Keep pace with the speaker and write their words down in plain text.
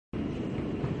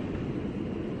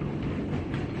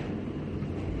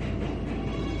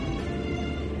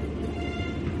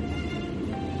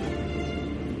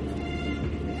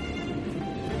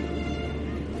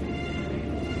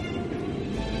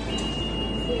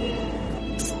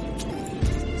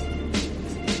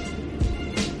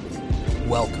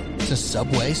Welcome to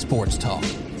Subway Sports Talk.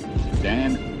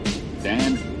 Stand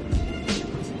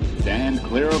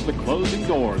clear of the closing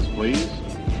doors, please.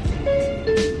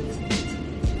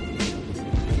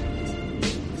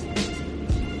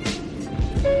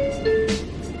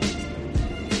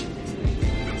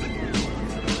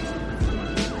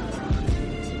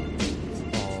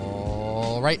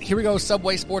 All right, here we go,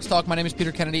 Subway Sports Talk. My name is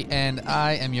Peter Kennedy, and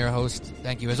I am your host.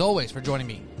 Thank you, as always, for joining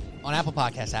me on Apple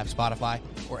Podcasts app, Spotify,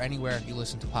 or anywhere you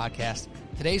listen to podcasts.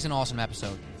 Today's an awesome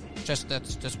episode.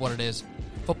 That's just what it is.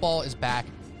 Football is back.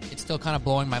 It's still kind of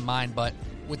blowing my mind, but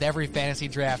with every fantasy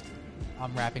draft,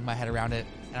 I'm wrapping my head around it,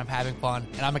 and I'm having fun,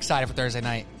 and I'm excited for Thursday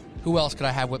night. Who else could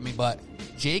I have with me but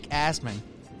Jake Assman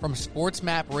from Sports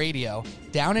Map Radio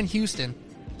down in Houston,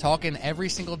 talking every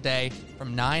single day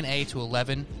from 9A to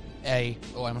 11A.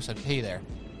 Oh, I almost said P there.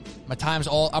 My time's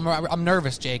all... I'm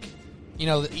nervous, Jake. You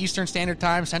know, the Eastern Standard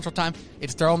Time, Central Time,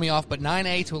 it's throwing me off, but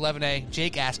 9A to 11A,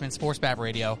 Jake Assman, Sports Map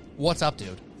Radio. What's up,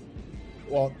 dude?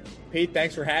 Well, Pete,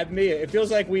 thanks for having me. It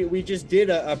feels like we just did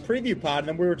a preview pod, and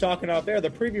then we were talking out there. The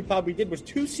preview pod we did was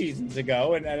 2 seasons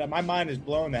ago, and my mind is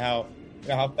blown to how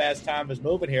fast time is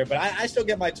moving here. But I still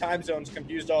get my time zones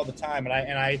confused all the time, and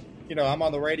I I'm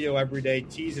on the radio every day,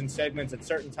 teasing segments at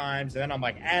certain times, and then I'm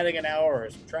like adding an hour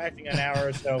or subtracting an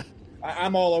hour. So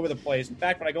I'm all over the place. In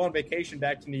fact, when I go on vacation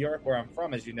back to New York, where I'm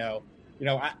from, as you know,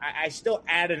 I still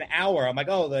add an hour. I'm like,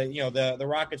 the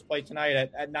Rockets play tonight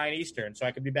at 9 Eastern, so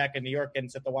I could be back in New York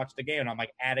and sit to watch the game. And I'm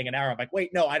like adding an hour. I'm like,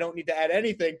 wait, no, I don't need to add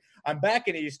anything. I'm back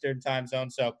in Eastern time zone,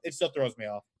 so it still throws me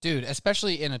off. Dude,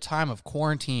 especially in a time of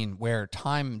quarantine where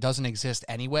time doesn't exist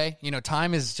anyway.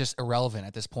 Time is just irrelevant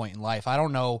at this point in life. I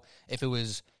don't know if it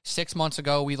was 6 months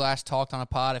ago we last talked on a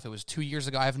pod, if it was 2 years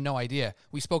ago. I have no idea.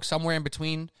 We spoke somewhere in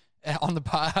between on the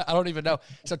pod. I don't even know.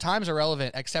 So time's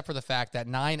irrelevant except for the fact that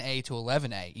 9A to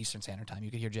 11A Eastern Standard Time,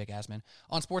 you could hear Jake Assman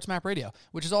on Sports Map Radio,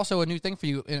 which is also a new thing for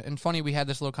you. And funny, we had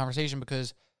this little conversation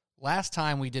because last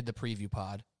time we did the preview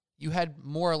pod, you had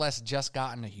more or less just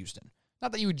gotten to Houston.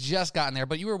 Not that you had just gotten there,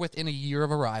 but you were within a year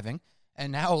of arriving.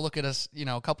 And now look at us,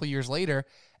 a couple of years later,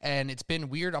 and it's been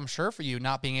weird, I'm sure, for you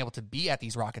not being able to be at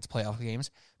these Rockets playoff games,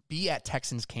 be at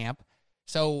Texans camp.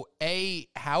 So,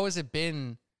 how has it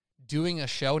been doing a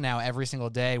show now every single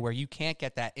day where you can't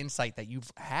get that insight that you've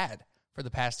had for the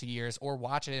past 2 years, or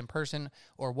watch it in person,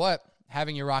 or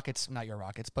having your Rockets, not your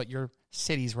Rockets, but your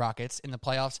city's Rockets in the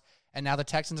playoffs, and now the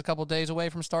Texans a couple of days away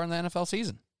from starting the NFL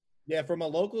season? Yeah, from a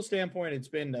local standpoint, it's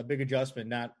been a big adjustment,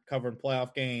 not covering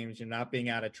playoff games and not being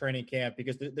out of training camp,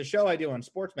 because the show I do on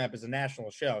Sports Map is a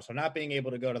national show. So not being able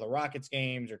to go to the Rockets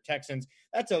games or Texans,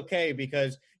 that's okay,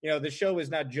 because, the show is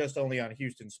not just only on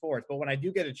Houston sports. But when I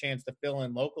do get a chance to fill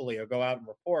in locally or go out and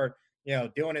report,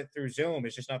 doing it through Zoom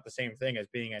is just not the same thing as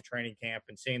being at training camp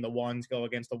and seeing the ones go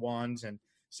against the ones and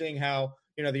seeing how,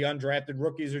 the undrafted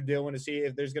rookies are doing, to see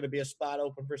if there's going to be a spot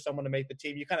open for someone to make the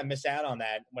team. You kind of miss out on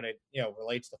that when it,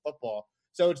 relates to football.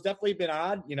 So it's definitely been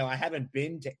odd. I haven't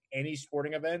been to any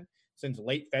sporting event since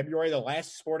late February. The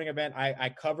last sporting event I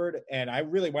covered, and I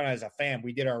really went as a fan.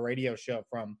 We did our radio show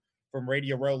from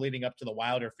Radio Row leading up to the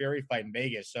Wilder Fury fight in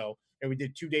Vegas. So we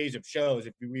did 2 days of shows,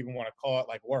 if you even want to call it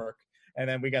like work. And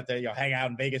then we got to hang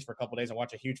out in Vegas for a couple of days and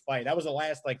watch a huge fight. That was the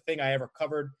last thing I ever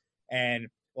covered, and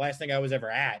last thing I was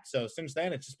ever at. So since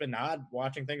then, it's just been odd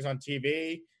watching things on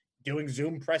TV, doing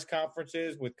Zoom press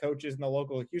conferences with coaches in the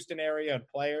local Houston area and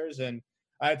players. And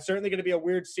it's certainly going to be a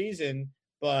weird season,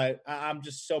 but I'm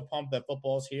just so pumped that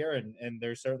football's here, and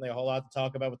there's certainly a whole lot to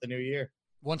talk about with the new year.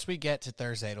 Once we get to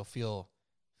Thursday, it'll feel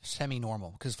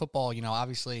semi-normal because football,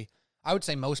 obviously, I would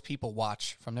say most people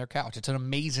watch from their couch. It's an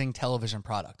amazing television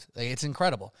product. It's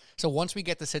incredible. So once we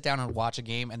get to sit down and watch a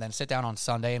game and then sit down on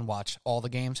Sunday and watch all the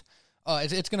games,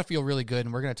 it's going to feel really good,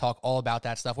 and we're going to talk all about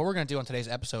that stuff. What we're going to do on today's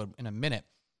episode in a minute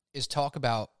is talk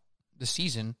about the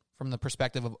season from the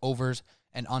perspective of overs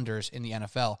and unders in the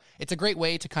NFL. It's a great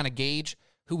way to kind of gauge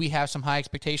who we have some high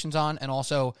expectations on and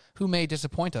also who may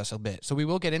disappoint us a bit. So we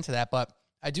will get into that, but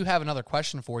I do have another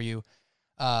question for you,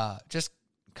 just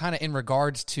kind of in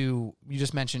regards to, you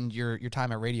just mentioned your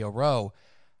time at Radio Row.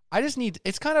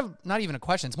 It's kind of not even a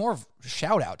question, it's more of a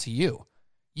shout out to you.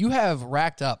 You have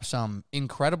racked up some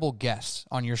incredible guests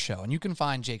on your show, and you can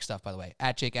find Jake stuff, by the way,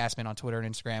 at Jake Assman on Twitter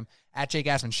and Instagram, at Jake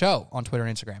Assman Show on Twitter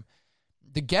and Instagram.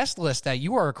 The guest list that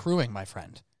you are accruing, my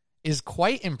friend, is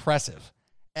quite impressive.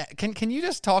 Can you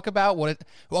just talk about what it?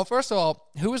 Well, first of all,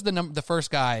 who was the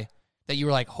first guy that you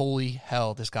were like, holy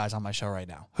hell, this guy's on my show right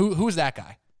now? Who's that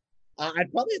guy? I'd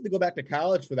probably have to go back to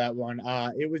college for that one.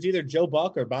 It was either Joe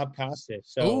Buck or Bob Costas.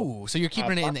 So you're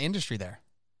keeping it in the industry there.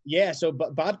 Yeah, so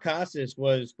Bob Costas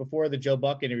was before the Joe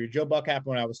Buck interview. Joe Buck happened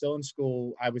when I was still in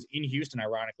school. I was in Houston,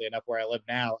 ironically enough, where I live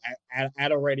now,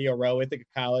 at a Radio Row, Ithaca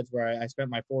College, where I spent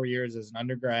my 4 years as an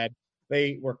undergrad.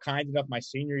 They were kind enough my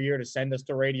senior year to send us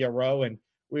to Radio Row, and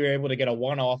we were able to get a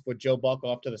one-off with Joe Buck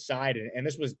off to the side. And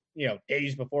this was,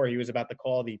 days before he was about to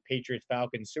call the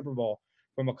Patriots-Falcons Super Bowl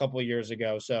from a couple of years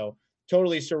ago. So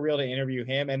totally surreal to interview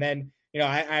him. And then,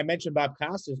 I mentioned Bob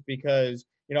Costas because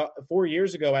 4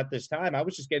 years ago at this time, I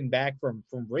was just getting back from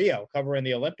Rio covering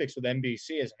the Olympics with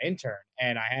NBC as an intern.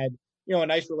 And I had, a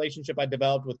nice relationship I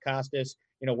developed with Costas,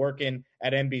 working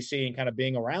at NBC and kind of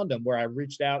being around him, where I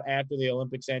reached out after the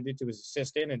Olympics ended to his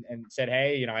assistant and said,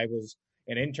 hey, I was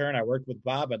an intern. I worked with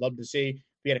Bob. I'd love to see if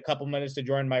he had a couple minutes to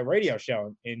join my radio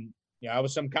show. And, I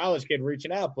was some college kid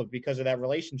reaching out, but because of that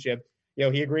relationship, he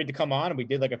agreed to come on and we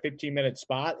did like a 15-minute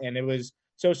spot. And it was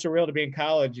so surreal to be in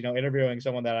college, interviewing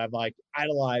someone that I've like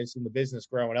idolized in the business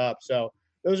growing up. So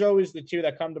those are always the two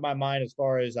that come to my mind as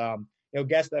far as,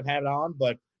 guests that I've had on.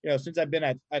 But, since I've been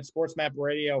at SportsMap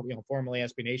Radio, formerly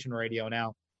SB Nation Radio,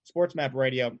 now SportsMap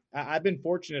Radio, I've been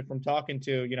fortunate from talking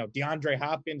to, DeAndre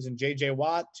Hopkins and JJ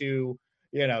Watt to,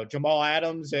 Jamal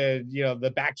Adams and,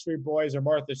 the Backstreet Boys or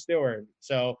Martha Stewart.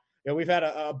 So, we've had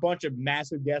a bunch of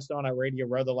massive guests on at Radio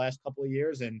Row the last couple of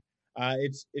years. And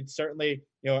it's certainly,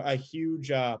 a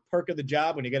huge perk of the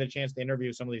job when you get a chance to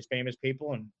interview some of these famous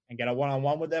people and get a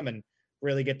one-on-one with them and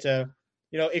really get to,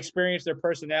 experience their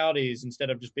personalities instead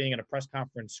of just being in a press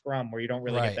conference scrum where you don't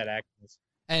really get that access.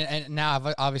 And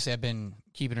now I've been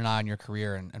keeping an eye on your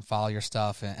career and follow your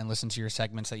stuff and listen to your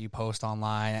segments that you post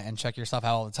online and check your stuff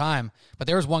out all the time. But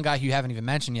there was one guy who you haven't even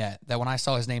mentioned yet that when I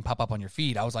saw his name pop up on your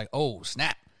feed, I was like, oh,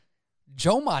 snap.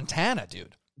 Joe Montana,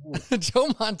 dude. Joe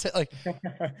Montana, like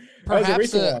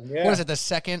perhaps what is it, the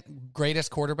second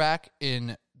greatest quarterback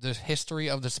in the history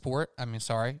of the sport? I mean,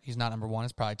 sorry, he's not number one.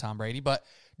 It's probably Tom Brady, but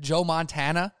Joe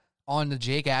Montana on the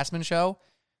Jake Assman show,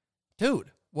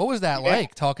 dude. What was that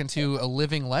like talking to a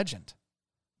living legend?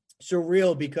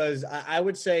 Surreal, because I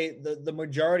would say the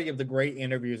majority of the great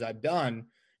interviews I've done,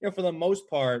 for the most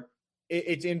part,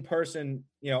 it's in person,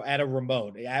 at a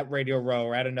remote, at Radio Row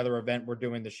or at another event we're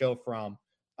doing the show from.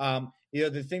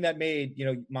 The thing that made,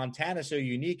 Montana so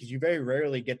unique is you very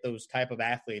rarely get those type of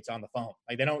athletes on the phone.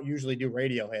 Like they don't usually do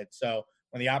radio hits. So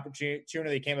when the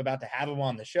opportunity came about to have him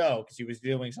on the show, because he was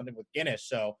doing something with Guinness.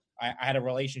 So I had a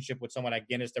relationship with someone at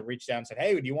Guinness that reached out and said,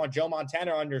 hey, do you want Joe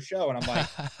Montana on your show? And I'm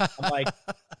like,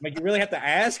 you really have to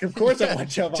ask? Of course I want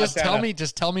Joe Montana.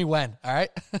 Just tell me when. All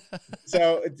right.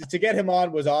 So to get him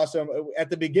on was awesome. At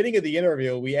the beginning of the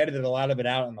interview, we edited a lot of it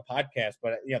out on the podcast,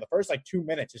 but the first 2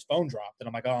 minutes, his phone dropped and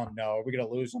I'm like, oh no, are we going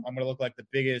to lose him? I'm going to look like the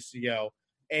biggest,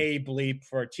 a bleep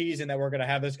for teasing that we're going to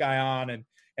have this guy on. And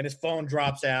his phone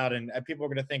drops out and people are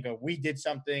going to think, oh, we did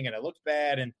something and it looks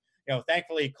bad. And,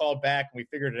 thankfully he called back and we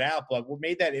figured it out. But what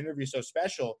made that interview so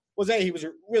special was he was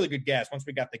a really good guest once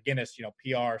we got the Guinness,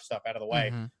 PR stuff out of the way.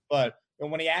 Mm-hmm. But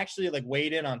when he actually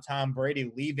weighed in on Tom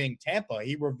Brady leaving Tampa,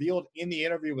 he revealed in the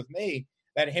interview with me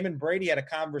that him and Brady had a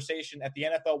conversation at the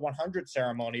NFL 100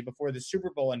 ceremony before the Super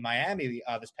Bowl in Miami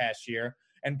this past year.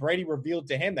 And Brady revealed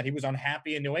to him that he was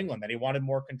unhappy in New England, that he wanted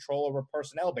more control over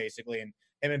personnel, basically. And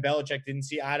him and Belichick didn't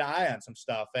see eye to eye on some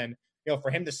stuff. And, for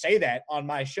him to say that on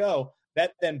my show,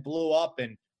 that then blew up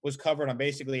and was covered on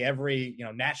basically every,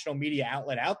 national media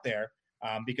outlet out there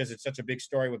because it's such a big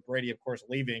story with Brady, of course,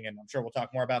 leaving. And I'm sure we'll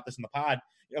talk more about this in the pod,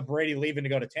 Brady leaving to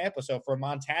go to Tampa. So for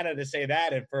Montana to say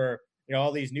that and for,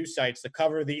 all these news sites to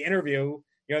cover the interview,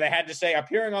 they had to say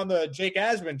appearing on the Jake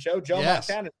Assman show, Joe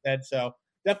Montana said. So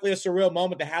definitely a surreal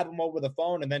moment to have him over the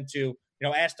phone and then to,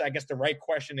 ask, I guess, the right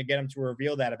question to get him to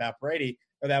reveal that about Brady.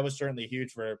 That was certainly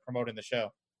huge for promoting the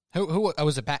show. Who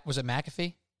was it? Was it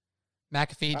McAfee?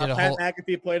 McAfee did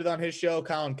McAfee played it on his show.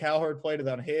 Colin Cowherd played it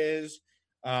on his.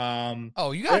 You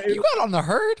got on the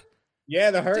Herd?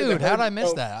 Yeah, the Herd. Dude, how did I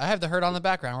miss that? I have the Herd on the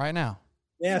background right now.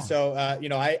 Yeah, so,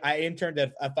 I interned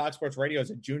at Fox Sports Radio as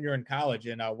a junior in college,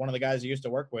 and one of the guys I used to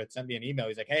work with sent me an email.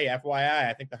 He's like, hey, FYI,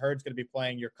 I think the Herd's going to be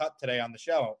playing your cut today on the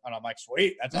show. And I'm like,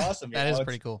 sweet, that's awesome. That is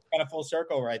pretty cool. Kind of full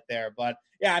circle right there. But,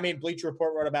 yeah, Bleacher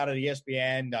Report wrote about it at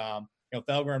ESPN.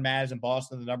 Felger and Maz in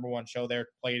Boston, the number one show there,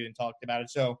 played and talked about it.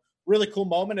 So, really cool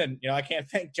moment. And, I can't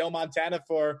thank Joe Montana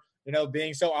for,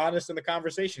 being so honest in the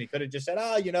conversation. He could have just said,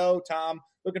 Tom,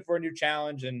 looking for a new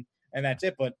challenge. And that's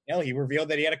it. But he revealed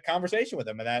that he had a conversation with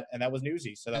him, and that was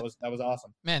newsy. So that was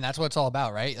awesome. Man, that's what it's all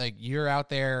about, right? Like you're out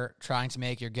there trying to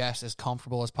make your guests as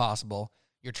comfortable as possible.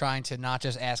 You're trying to not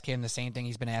just ask him the same thing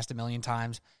he's been asked a million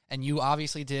times. And you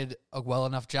obviously did a well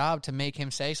enough job to make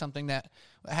him say something that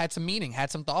had some meaning,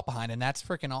 had some thought behind, and that's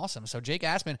freaking awesome. So Jake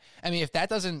Aspin, I mean, if that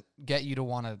doesn't get you to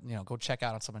want to, go check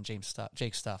out on some of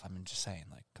Jake's stuff, I mean, just saying,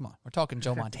 like, come on, we're talking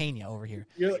Joe Montana over here.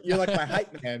 You're like my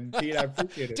hype man, Pete. I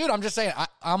appreciate it. Dude, I'm just saying,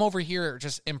 I'm over here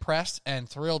just impressed and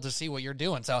thrilled to see what you're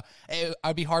doing. So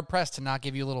I'd be hard pressed to not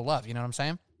give you a little love. You know what I'm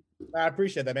saying? I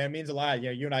appreciate that, man. It means a lot.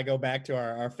 You and I go back to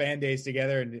our fan days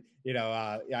together, and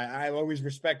I always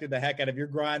respected the heck out of your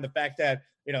grind. The fact that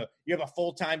you have a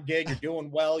full-time gig, you're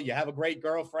doing well, you have a great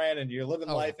girlfriend, and you're living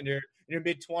life, and you're in your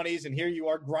mid-20s, and here you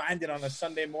are grinding on a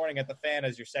Sunday morning at the Fan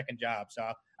as your second job.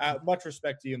 So much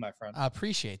respect to you, my friend. I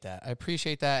appreciate that.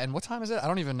 And what time is it? I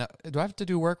don't even know. Do I have to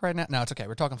do work right now? No, it's okay.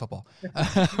 We're talking football.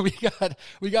 we got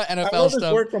NFL I love stuff.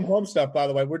 This work from home stuff, by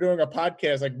the way. We're doing a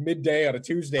podcast like midday on a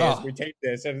Tuesday as we tape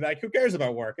this, and like, who cares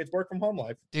about work? It's work from home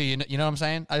life. Dude, you know what I'm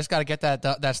saying? I just got to get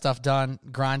that stuff done.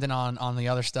 Grinding on the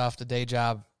other stuff, the day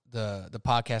job, the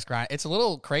podcast grind. It's a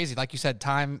little crazy, like you said.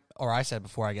 Time, or I said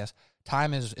before, I guess.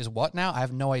 Time is what now? I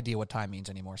have no idea what time means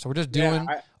anymore. So we're just doing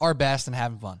our best and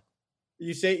having fun.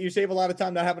 You save a lot of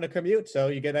time not having to commute, so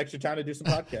you get extra time to do some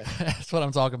podcasts. That's what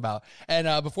I'm talking about.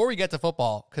 And before we get to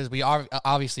football, because we are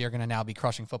obviously are going to now be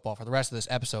crushing football for the rest of this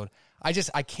episode, I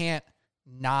can't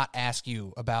not ask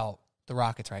you about the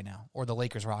Rockets right now, or the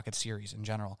Lakers-Rockets series in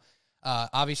general.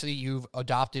 Obviously, you've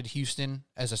adopted Houston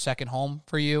as a second home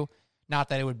for you. Not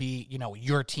that it would be,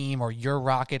 your team or your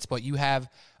Rockets, but you have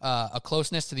a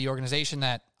closeness to the organization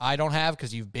that I don't have,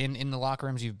 because you've been in the locker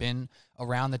rooms, you've been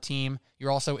around the team.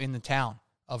 You're also in the town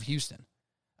of Houston.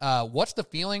 What's the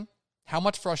feeling? How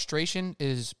much frustration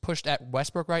is pushed at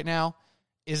Westbrook right now?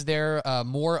 Is there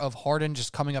more of Harden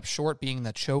just coming up short, being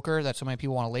the choker that so many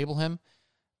people want to label him?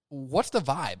 What's the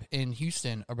vibe in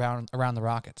Houston around the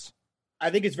Rockets? I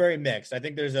think it's very mixed. I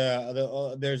think there's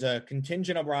a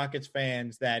contingent of Rockets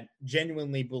fans that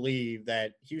genuinely believe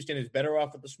that Houston is better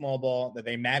off with the small ball, that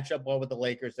they match up well with the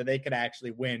Lakers, that they could actually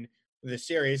win the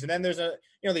series. And then there's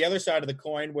the other side of the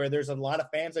coin where there's a lot of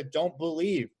fans that don't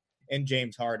believe in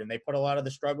James Harden. They put a lot of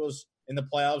the struggles in the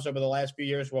playoffs over the last few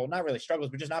years. Well, not really struggles,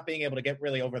 but just not being able to get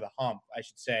really over the hump, I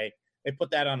should say. They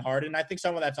put that on Harden. I think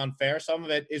some of that's unfair. Some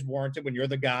of it is warranted when you're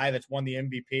the guy that's won the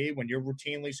MVP, when you're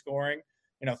routinely scoring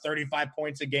 35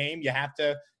 points a game. You have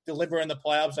to deliver in the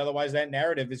playoffs. Otherwise, that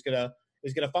narrative is gonna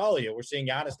follow you. We're seeing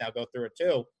Giannis now go through it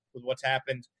too with what's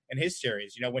happened in his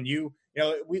series.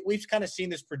 We've kind of seen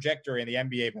this trajectory in the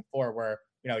NBA before, where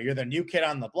you're the new kid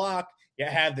on the block. You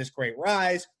have this great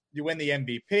rise. You win the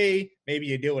MVP. Maybe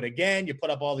you do it again. You put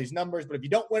up all these numbers, but if you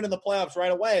don't win in the playoffs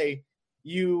right away,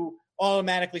 you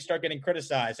automatically start getting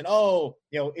criticized. And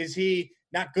is he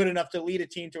not good enough to lead a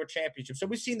team to a championship? So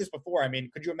we've seen this before. I mean,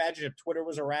 could you imagine if Twitter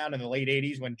was around in the late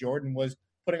 80s when Jordan was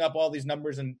putting up all these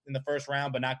numbers in the first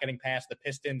round, but not getting past the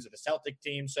Pistons or the Celtic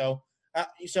team? So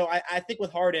I think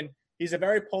with Harden, he's a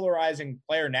very polarizing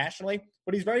player nationally,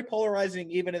 but he's very polarizing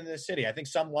even in the city. I think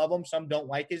some love him, some don't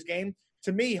like his game.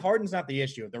 To me, Harden's not the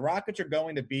issue. If the Rockets are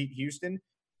going to beat Houston,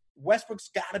 Westbrook's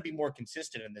got to be more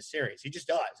consistent in this series. He just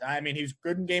does. I mean, he's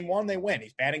good in game one, they win.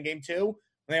 He's bad in game two,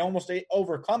 and they almost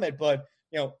overcome it. But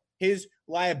his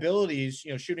liabilities,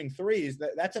 shooting threes,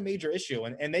 that's a major issue.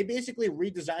 And they basically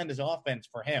redesigned his offense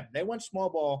for him. They went small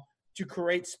ball to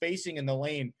create spacing in the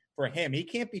lane for him. He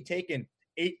can't be taking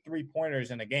 8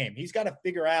 3-pointers in a game. He's got to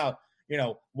figure out,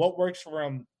 what works for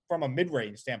him from a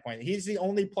mid-range standpoint. He's the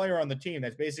only player on the team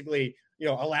that's basically,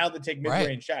 allowed to take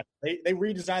mid-range shots. They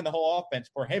redesigned the whole offense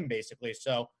for him, basically.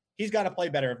 So he's got to play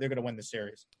better if they're going to win the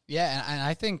series. Yeah, and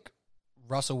I think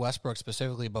Russell Westbrook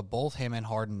specifically, but both him and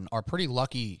Harden are pretty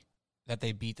lucky that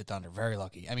they beat the Thunder. Very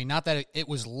lucky. I mean, not that it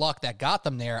was luck that got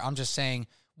them there. I'm just saying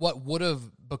what would have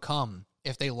become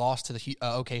if they lost to the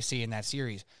OKC in that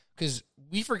series. Because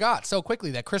we forgot so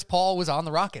quickly that Chris Paul was on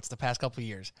the Rockets the past couple of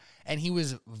years, and he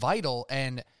was vital.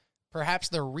 And perhaps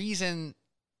the reason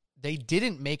they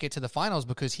didn't make it to the finals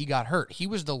because he got hurt. He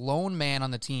was the lone man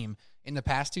on the team in the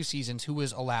past 2 seasons who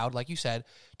was allowed, like you said,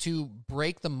 to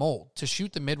break the mold, to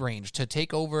shoot the mid-range, to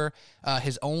take over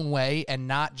his own way and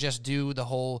not just do the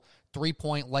whole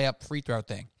 3-point layup free throw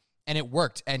thing. And it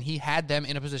worked, and he had them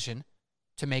in a position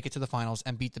to make it to the finals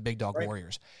and beat the big dog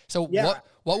Warriors. So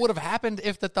what would have happened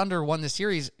if the Thunder won the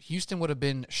series? Houston would have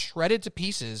been shredded to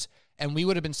pieces, and we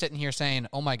would have been sitting here saying,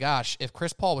 oh my gosh, if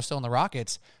Chris Paul was still in the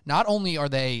Rockets, not only are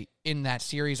they in that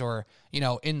series or, in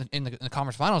the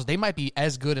conference finals, they might be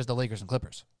as good as the Lakers and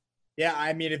Clippers. Yeah,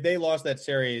 I mean, if they lost that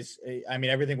series, I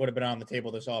mean, everything would have been on the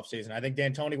table this offseason. I think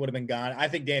D'Antoni would have been gone. I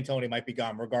think D'Antoni might be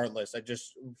gone regardless.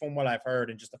 From what I've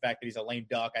heard and just the fact that he's a lame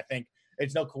duck, I think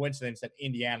it's no coincidence that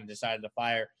Indiana decided to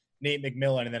fire Nate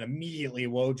McMillan, and then immediately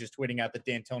Woj just tweeting out that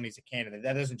D'Antoni's a candidate.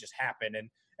 That doesn't just happen.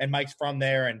 And Mike's from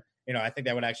there, and I think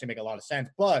that would actually make a lot of sense.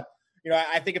 But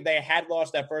I think if they had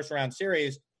lost that first round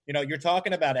series, you're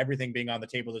talking about everything being on the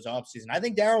table this offseason. I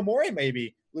think Daryl Morey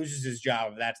maybe loses his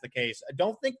job if that's the case. I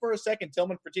don't think for a second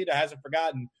Tillman Fertitta hasn't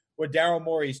forgotten what Daryl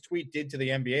Morey's tweet did to the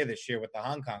NBA this year with the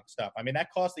Hong Kong stuff. I mean,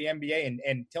 that cost the NBA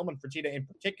and Tillman Fertitta in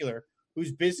particular,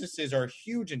 whose businesses are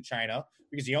huge in China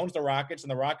because he owns the Rockets,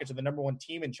 and the Rockets are the number one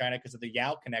team in China because of the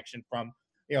Yao connection from,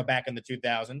 back in the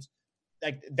 2000s.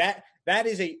 Like that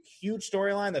is a huge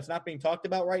storyline that's not being talked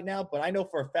about right now. But I know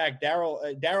for a fact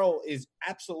Daryl is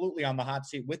absolutely on the hot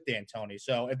seat with D'Antoni.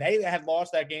 So if they had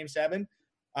lost that Game 7,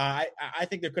 I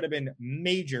think there could have been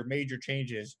major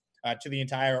changes to the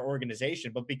entire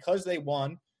organization. But because they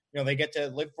won, they get to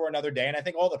live for another day. And I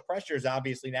think all the pressure is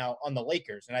obviously now on the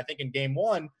Lakers. And I think in Game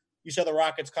 1, you saw the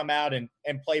Rockets come out and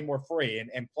play more free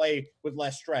and play with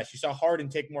less stress. You saw Harden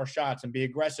take more shots and be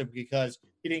aggressive because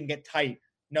he didn't get tight,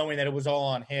 knowing that it was all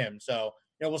on him. So,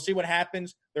 we'll see what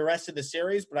happens the rest of the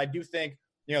series. But I do think,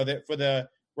 that for the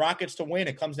Rockets to win,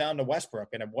 it comes down to Westbrook.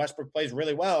 And if Westbrook plays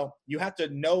really well, you have to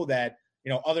know that,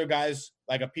 other guys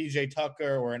like a PJ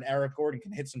Tucker or an Eric Gordon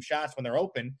can hit some shots when they're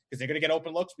open because they're going to get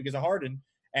open looks because of Harden.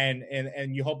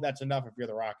 And you hope that's enough if you're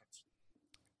the Rockets.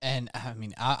 And I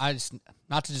mean, I just,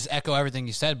 not to just echo everything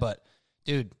you said, but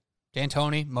dude,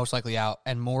 D'Antoni most likely out,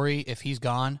 and Morey, if he's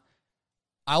gone,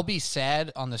 I'll be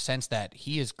sad on the sense that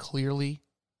he is clearly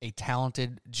a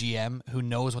talented GM who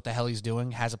knows what the hell he's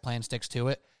doing, has a plan, sticks to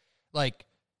it. Like,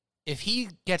 if he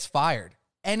gets fired,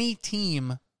 any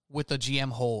team with the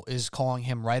GM hole is calling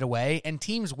him right away, and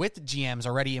teams with GMs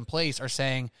already in place are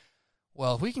saying,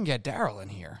 well, if we can get Daryl in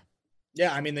here.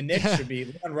 Yeah, I mean, the Knicks should be,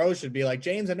 Leon Rose should be like,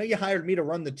 James, I know you hired me to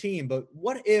run the team, but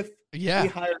what if we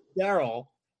hired Daryl?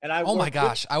 And oh my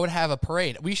gosh, I would have a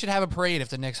parade. We should have a parade if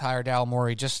the Knicks hire Daryl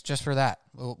Morey just for that.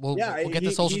 We'll get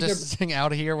the social distancing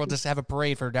out of here. We'll just have a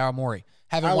parade for Daryl Morey.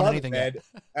 Haven't won anything yet.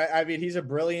 I mean, he's a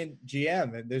brilliant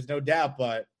GM, and there's no doubt.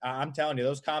 But I'm telling you,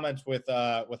 those comments with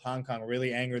Hong Kong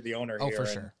really angered the owner here. Oh, for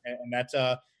sure. And that's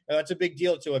a big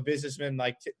deal to a businessman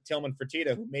like Tillman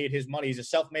Fertitta, who made his money. He's a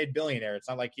self-made billionaire. It's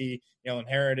not like he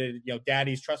inherited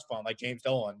daddy's trust fund like James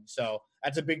Dolan. So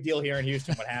that's a big deal here in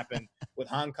Houston. What happened with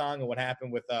Hong Kong and what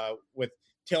happened with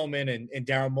Tillman and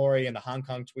Daryl Morey and the Hong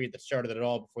Kong tweet that started it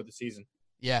all before the season.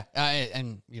 Yeah,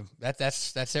 and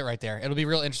that's it right there. It'll be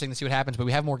real interesting to see what happens, but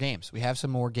we have more games. We have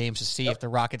some more games to see if the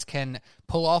Rockets can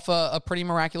pull off a pretty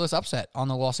miraculous upset on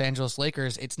the Los Angeles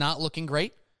Lakers. It's not looking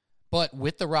great, but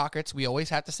with the Rockets, we always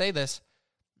have to say this.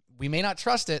 We may not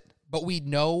trust it, but we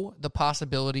know the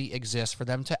possibility exists for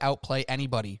them to outplay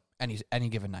anybody any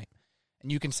given night.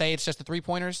 And you can say it's just the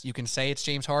three-pointers. You can say it's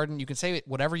James Harden. You can say it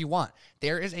whatever you want.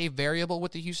 There is a variable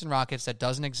with the Houston Rockets that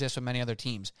doesn't exist with many other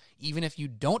teams. Even if you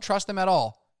don't trust them at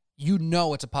all, you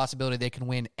know it's a possibility they can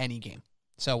win any game.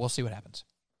 So we'll see what happens.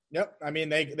 Yep. I mean,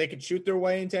 they could shoot their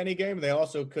way into any game. They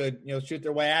also could, shoot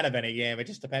their way out of any game. It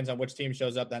just depends on which team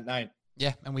shows up that night.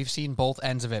 Yeah, and we've seen both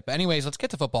ends of it. But anyways, let's get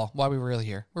to football. Why we're really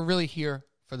here. We're really here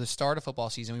for the start of football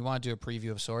season. We want to do a preview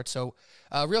of sorts. So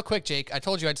real quick, Jake, I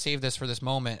told you I'd save this for this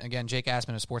moment. Again, Jake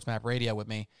Assman of Sports Map Radio with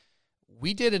me.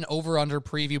 We did an over-under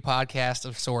preview podcast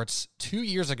of sorts 2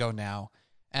 years ago now.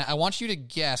 And I want you to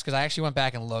guess, because I actually went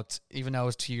back and looked, even though it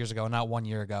was 2 years ago, not 1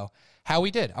 year ago, how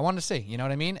we did. I wanted to see, you know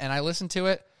what I mean? And I listened to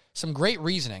it. Some great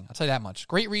reasoning. I'll tell you that much.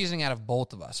 Great reasoning out of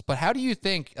both of us. But how do you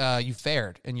think you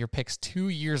fared in your picks 2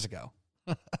 years ago?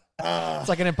 It's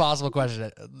like an impossible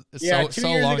question. It's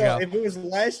so long ago. If it was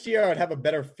last year, I'd have a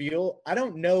better feel. I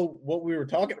don't know what we were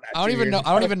talking about. I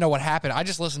don't even know what happened. I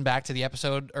just listened back to the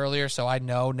episode earlier, so I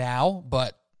know now.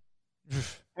 But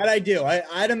how'd I do?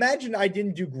 I'd imagine I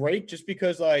didn't do great, just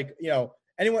because,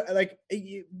 anyone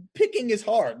picking is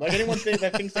hard. Like anyone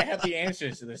that thinks they have the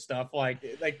answers to this stuff,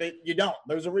 you don't.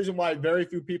 There's a reason why very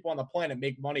few people on the planet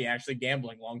make money actually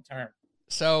gambling long term.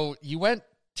 So you went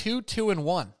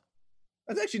 2-2-1.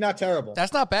 That's actually not terrible.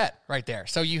 That's not bad right there.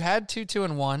 So you had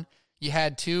 2-2-1. You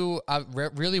had two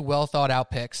really well thought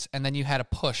out picks, and then you had a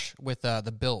push with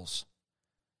the Bills.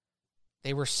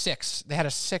 They were 6. They had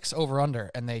a 6 over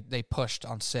under, and they pushed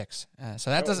on 6. So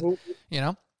that doesn't,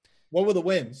 What were the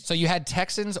wins? So you had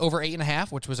Texans over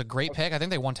 8.5, which was a great pick. I think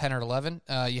they won 10 or 11.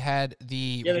 You had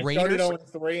the they Raiders. Started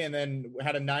 0-3 and then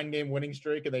had a 9-game winning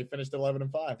streak, and they finished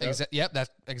 11-5. Yep, that's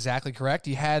exactly correct.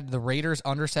 You had the Raiders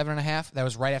under 7.5. That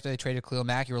was right after they traded Khalil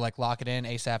Mack. You were like, lock it in,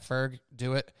 ASAP Ferg,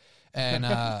 do it. And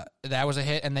that was a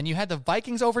hit. And then you had the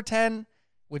Vikings over 10,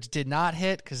 which did not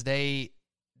hit because they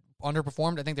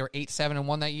underperformed. I think they were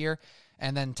 8-7-1 that year.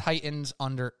 And then Titans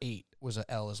under 8 was an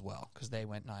L as well because they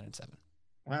went 9-7.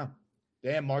 Wow.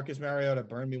 Damn, Marcus Mariota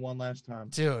burned me one last time.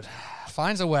 Dude,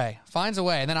 finds a way.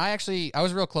 And then I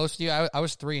was real close to you. I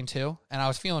was 3-2, and I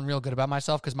was feeling real good about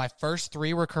myself because my first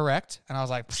 3 were correct, and I was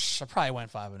like, I probably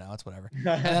went 5-0. It's whatever.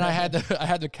 And then I had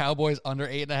the Cowboys under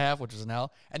 8.5, which was an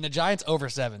L, and the Giants over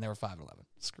 7. They were 5-11.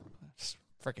 Screw it.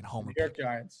 Freaking homer. New York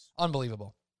Giants.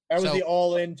 Unbelievable. That was the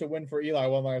all-in to win for Eli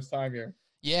one last time here.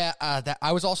 Yeah,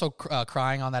 I was also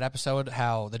crying on that episode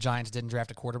how the Giants didn't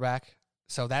draft a quarterback.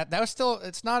 So that was still,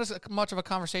 it's not as much of a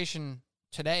conversation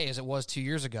today as it was 2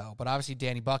 years ago. But obviously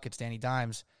Danny Buckets, Danny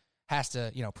Dimes has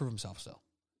to, prove himself still.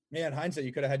 Yeah, in hindsight,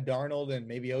 you could have had Darnold and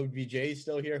maybe OBJ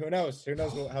still here. Who knows? Who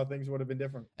knows how things would have been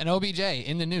different. And OBJ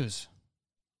in the news.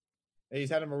 He's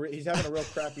having a real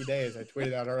crappy day, as I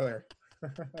tweeted out earlier.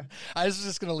 I was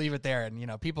just going to leave it there,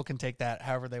 and people can take that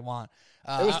however they want.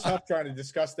 It was tough trying to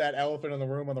discuss that elephant in the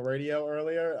room on the radio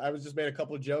earlier. I was just made a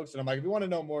couple of jokes, and I'm like, if you want to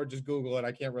know more, just Google it.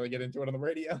 I can't really get into it on the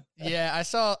radio. Yeah, I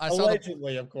saw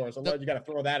allegedly, of course. You got to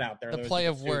throw that out there. The play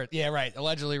of words, yeah, right.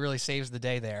 Allegedly, really saves the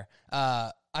day there.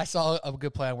 I saw a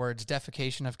good play on words: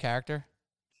 defecation of character.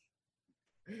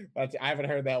 I haven't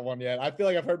heard that one yet. I feel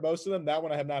like I've heard most of them. That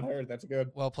one I have not heard. That's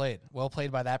good. Well played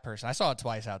by that person. I saw it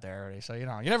twice out there already. So you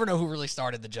never know who really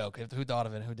started the joke, who thought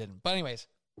of it, and who didn't. But anyways,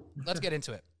 let's get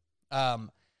into it. And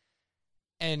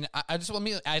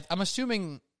I'm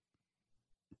assuming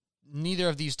neither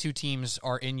of these two teams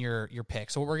are in your pick.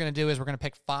 So what we're gonna do is we're gonna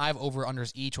pick 5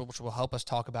 over-unders each, which will help us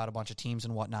talk about a bunch of teams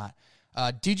and whatnot.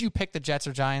 Did you pick the Jets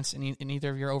or Giants in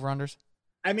either of your over-unders?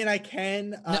 I mean, I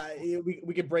can. No,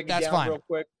 we could break it down real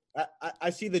quick.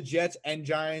 I see the Jets and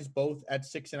Giants both at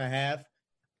 6.5.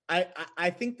 I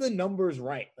think the number is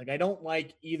right. Like, I don't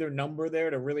like either number there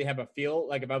to really have a feel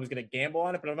like if I was going to gamble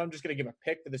on it. But if I'm just going to give a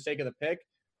pick for the sake of the pick,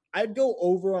 I'd go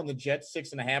over on the Jets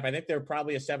 6.5. I think they're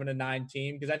probably a 7-9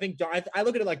 team because I think I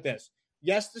look at it like this.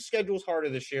 Yes, the schedule's harder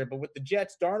this year, but with the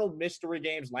Jets, Darnold missed 3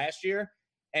 games last year,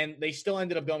 and they still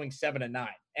ended up going 7-9.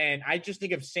 And I just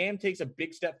think if Sam takes a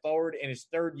big step forward in his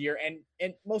 3rd year,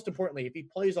 and most importantly, if he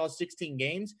plays all 16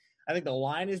 games, I think the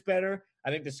line is better.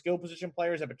 I think the skill position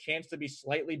players have a chance to be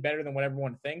slightly better than what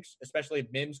everyone thinks, especially if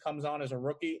Mims comes on as a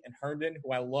rookie and Herndon,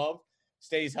 who I love,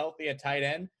 stays healthy at tight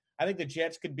end. I think the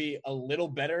Jets could be a little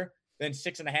better than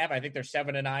 6.5. I think they're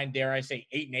 7-9, dare I say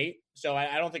 8-8. So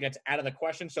I don't think that's out of the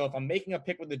question. So if I'm making a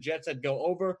pick with the Jets, I'd go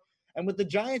over. And with the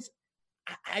Giants,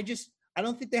 I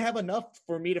don't think they have enough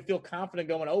for me to feel confident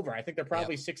going over. I think they're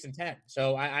probably 6-10.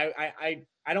 So I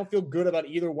don't feel good about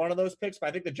either one of those picks, but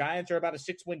I think the Giants are about a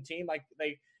 6-win team. Like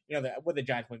what the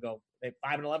Giants would go? They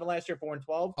 5-11 last year,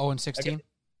 4-12. 0-16.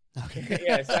 Okay.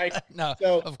 Yeah. No.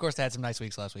 So of course they had some nice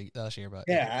weeks last year, but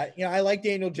yeah, I like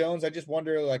Daniel Jones. I just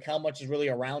wonder like how much is really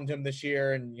around him this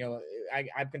year, and I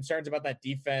have concerns about that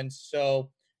defense. So.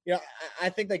 I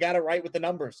think they got it right with the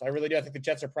numbers. I really do. I think the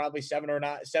Jets are probably 7 or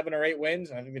 8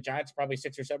 wins. And I think the Giants are probably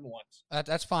 6 or 7 wins.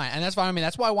 That's fine. And that's fine. I mean,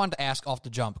 that's why I wanted to ask off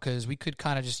the jump, because we could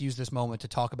kind of just use this moment to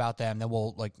talk about them. Then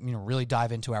we'll really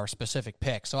dive into our specific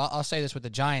pick. So I'll say this with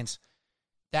the Giants.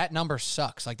 That number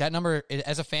sucks. Like that number,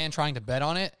 as a fan trying to bet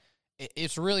on it,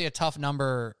 it's really a tough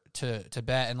number to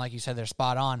bet. And like you said, they're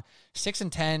spot on.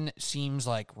 6-10 seems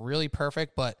like really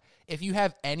perfect, but if you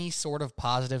have any sort of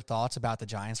positive thoughts about the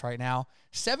Giants right now,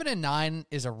 7-9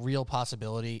 is a real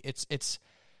possibility. It's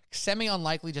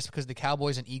semi-unlikely just because the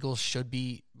Cowboys and Eagles should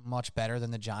be much better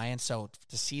than the Giants. So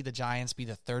to see the Giants be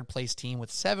the 3rd place team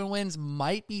with 7 wins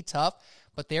might be tough,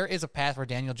 but there is a path for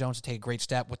Daniel Jones to take a great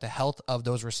step with the health of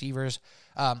those receivers.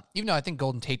 Even though I think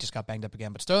Golden Tate just got banged up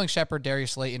again, but Sterling Shepard,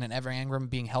 Darius Slayton, and Evan Engram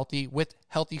being healthy with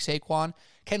healthy Saquon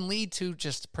can lead to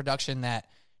just production that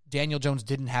Daniel Jones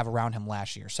didn't have around him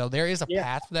last year. So there is a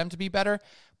path for them to be better,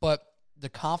 but the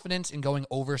confidence in going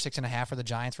over 6.5 for the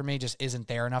Giants for me just isn't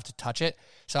there enough to touch it.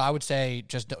 So I would say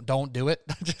just don't do it.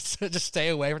 just stay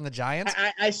away from the Giants.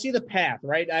 I see the path,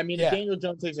 right? I mean, Daniel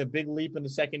Jones takes a big leap in the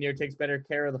 2nd year, takes better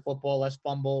care of the football, less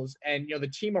fumbles, and the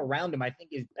team around him I think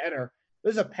is better.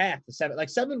 There's a path to 7. Like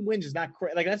 7 wins is not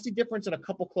crazy. Like that's the difference in a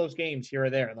couple close games here or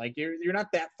there. Like you're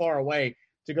not that far away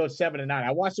to go 7-9.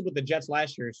 I watched it with the Jets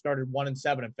last year. It started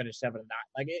 1-7 and finished 7-9.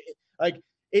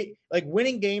 Like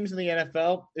winning games in the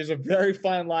NFL is a very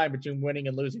fine line between winning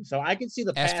and losing. So I can see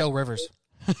the path. Ask Phil Rivers.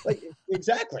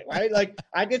 Exactly, right? Like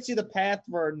I could see the path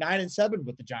for 9-7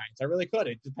 with the Giants. I really could.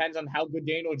 It depends on how good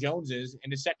Daniel Jones is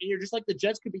in his 2nd year. Just like the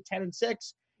Jets could be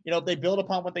 10-6. If they build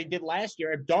upon what they did last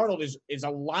year, if Darnold is a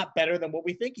lot better than what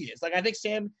we think he is. Like I think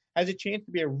Sam has a chance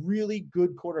to be a really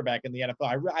good quarterback in the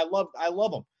NFL. I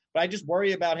love him. But I just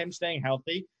worry about him staying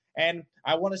healthy, and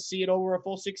I want to see it over a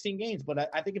full 16 games. But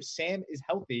I think if Sam is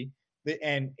healthy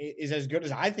and is as good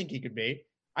as I think he could be,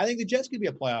 I think the Jets could be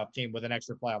a playoff team with an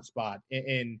extra playoff spot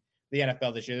in the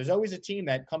NFL this year. There's always a team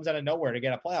that comes out of nowhere to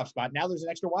get a playoff spot. Now there's an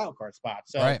extra wild card spot.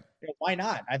 So Right. why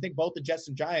not? I think both the Jets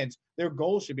and Giants, their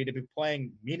goal should be to be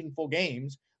playing meaningful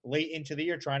games late into the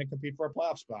year, trying to compete for a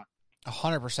playoff spot.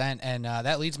 100%. And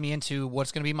that leads me into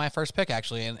what's going to be my first pick,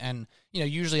 actually. And,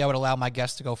 usually I would allow my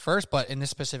guests to go first, but in this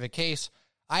specific case,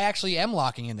 I actually am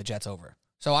locking in the Jets over.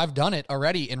 So I've done it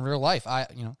already in real life.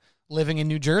 Living in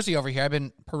New Jersey over here, I've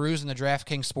been perusing the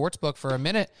DraftKings Sportsbook for a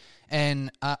minute,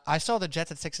 and I saw the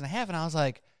Jets at 6.5, and I was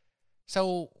like,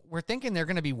 so we're thinking they're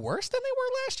going to be worse than they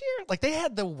were last year? Like, they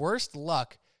had the worst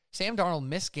luck. Sam Darnold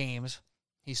missed games.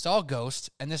 He saw ghosts,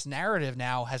 and this narrative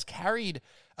now has carried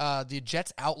the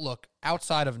Jets' outlook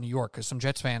outside of New York, because some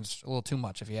Jets fans, a little too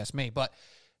much if you ask me, but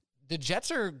the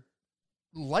Jets are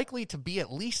likely to be at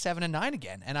least 7-9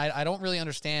 again. And I don't really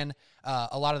understand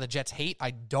a lot of the Jets hate.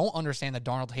 I don't understand the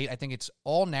Darnold hate. I think it's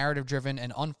all narrative driven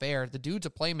and unfair. The dude's a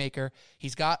playmaker.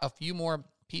 He's got a few more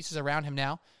pieces around him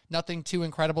now. Nothing too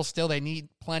incredible still. They need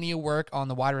plenty of work on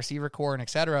the wide receiver core and et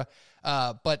cetera.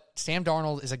 But Sam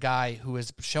Darnold is a guy who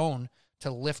has shown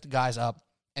to lift guys up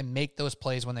and make those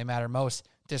plays when they matter most,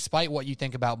 despite what you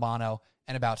think about Bono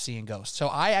and about seeing ghosts. So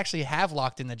I actually have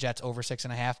locked in the Jets over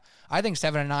 6.5. I think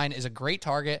 7-9 is a great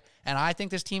target, and I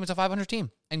think this team is a 500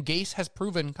 team. And Gase has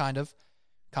proven kind of,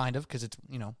 because it's,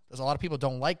 there's a lot of people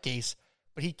don't like Gase,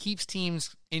 but he keeps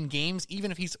teams in games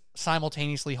even if he's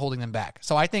simultaneously holding them back.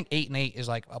 So I think 8-8 is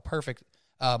like a perfect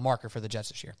marker for the Jets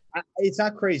this year. It's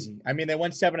not crazy. I mean, they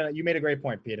went 7-9. You made a great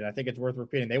point, Pete, and I think it's worth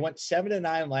repeating. They went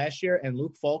 7-9 last year, and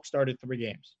Luke Falk started 3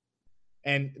 games.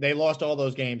 And they lost all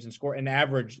those games and scored an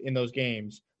average in those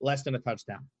games less than a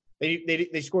touchdown.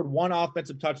 They scored 1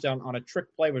 offensive touchdown on a trick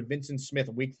play with Vincent Smith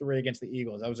week 3 against the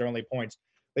Eagles. That was their only points.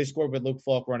 They scored with Luke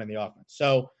Falk running the offense.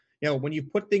 So, when you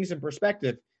put things in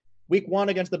perspective, week 1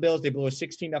 against the Bills, they blew a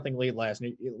 16-0 lead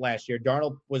last year.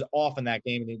 Darnold was off in that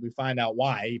game, and we find out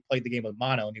why. He played the game with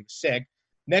mono, and he was sick.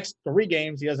 Next 3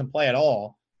 games, he doesn't play at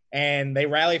all. And they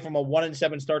rally from a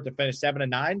 1-7 start to finish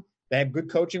 7-9. They have good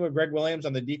coaching with Greg Williams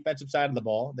on the defensive side of the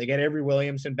ball. They get Avery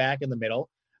Williamson back in the middle.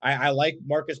 I like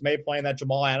Marcus May playing that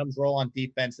Jamal Adams role on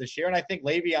defense this year, and I think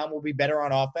Le'Veon will be better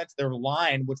on offense. Their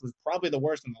line, which was probably the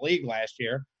worst in the league last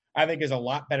year, I think is a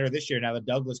lot better this year now that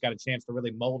Douglas got a chance to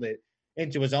really mold it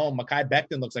into his own. Mekhi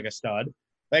Becton looks like a stud.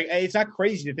 Like, it's not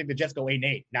crazy to think the Jets go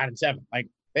 8-8, 9-7. Like,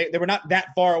 they were not that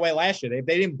far away last year.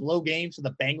 They didn't blow games to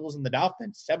the Bengals and the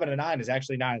Dolphins. 7-9 is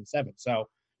actually 9-7. So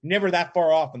never that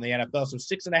far off in the NFL. So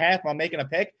 6.5, if I'm making a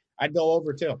pick, I'd go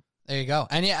over too. There you go.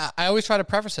 And yeah, I always try to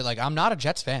preface it like I'm not a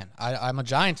Jets fan. I'm a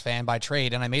Giants fan by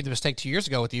trade, and I made the mistake 2 years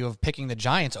ago with you of picking the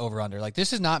Giants over under. Like,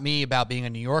 this is not me about being a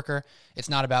New Yorker. It's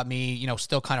not about me,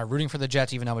 still kind of rooting for the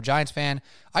Jets, even though I'm a Giants fan.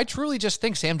 I truly just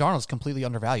think Sam Darnold is completely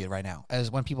undervalued right now,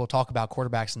 as when people talk about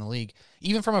quarterbacks in the league.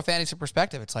 Even from a fantasy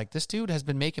perspective, it's like this dude has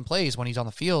been making plays when he's on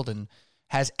the field and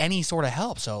has any sort of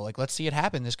help. So, like, let's see it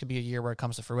happen. This could be a year where it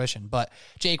comes to fruition. But,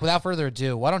 Jake, without further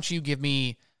ado, why don't you give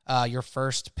me your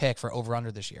first pick for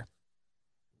over-under this year?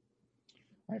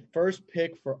 My first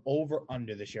pick for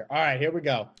over-under this year. All right, here we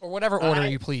go. Or whatever order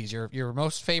you please. Your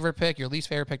most favorite pick, your least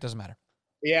favorite pick, doesn't matter.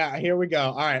 Yeah, here we go.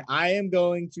 All right, I am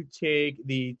going to take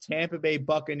the Tampa Bay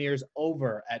Buccaneers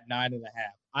over at 9.5.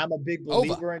 I'm a big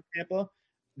believer in Tampa.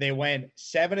 They went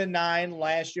 7-9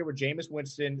 last year with Jameis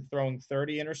Winston throwing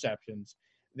 30 interceptions.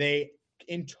 They,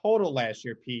 in total last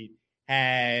year, Pete,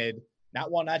 had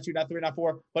not 1, not 2, not 3, not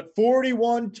 4, but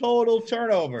 41 total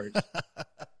turnovers.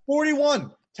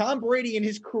 41. Tom Brady in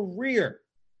his career,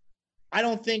 I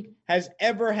don't think has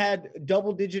ever had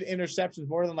double-digit interceptions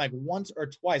more than like once or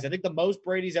twice. I think the most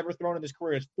Brady's ever thrown in his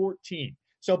career is 14.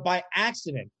 So by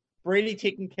accident, Brady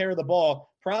taking care of the ball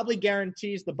probably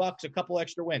guarantees the Bucs a couple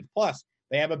extra wins. Plus,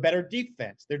 they have a better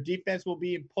defense. Their defense will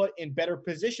be put in better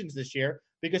positions this year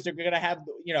because they're going to have,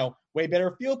 way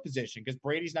better field position because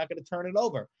Brady's not going to turn it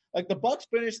over. Like, the Bucs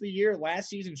finished the year last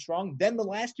season strong. Then the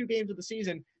last 2 games of the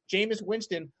season, Jameis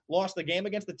Winston lost the game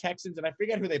against the Texans, and I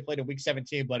forget who they played in Week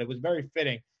 17, but it was very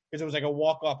fitting because it was like a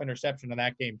walk-off interception in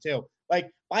that game too.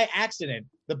 Like, by accident,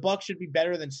 the Bucs should be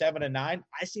better than 7-9.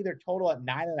 I see their total at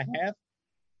 9.5.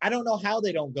 I don't know how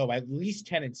they don't go at least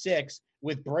 10-6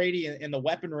 with Brady and the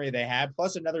weaponry they have,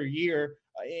 plus another year,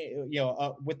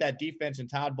 with that defense and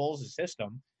Todd Bowles'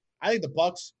 system. I think the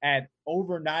Bucs at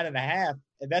over 9.5.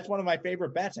 That's one of my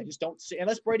favorite bets. I just don't see,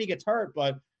 unless Brady gets hurt,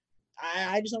 but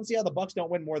I just don't see how the Bucs don't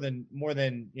win more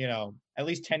than at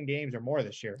least 10 games or more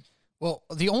this year. Well,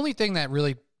 the only thing that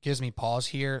really gives me pause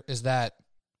here is that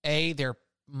A, they're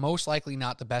most likely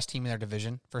not the best team in their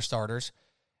division for starters,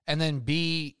 and then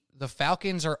B, the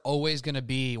Falcons are always going to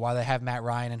be, while they have Matt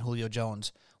Ryan and Julio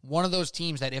Jones, one of those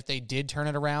teams that if they did turn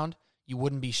it around, you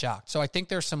wouldn't be shocked. So I think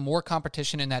there's some more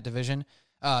competition in that division.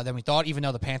 than we thought, even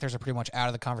though the Panthers are pretty much out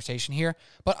of the conversation here.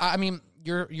 But, I mean,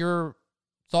 your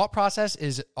thought process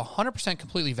is 100%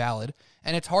 completely valid,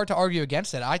 and it's hard to argue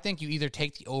against it. I think you either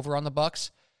take the over on the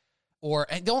Bucs or –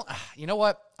 and don't – you know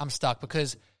what? I'm stuck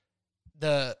because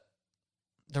the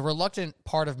reluctant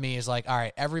part of me is like, all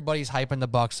right, everybody's hyping the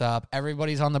Bucs up.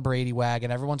 Everybody's on the Brady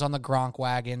wagon. Everyone's on the Gronk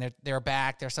wagon. They're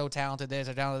back. They're so talented this,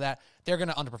 they're talented that. They're going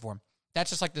to underperform. That's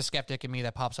just like the skeptic in me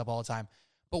that pops up all the time.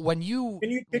 But when you –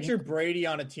 Can you picture Brady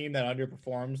on a team that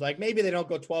underperforms? Like, maybe they don't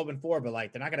go 12-4, but,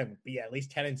 like, they're not going to be at least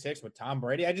 10-6 with Tom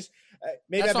Brady. I just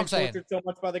maybe I've been tortured so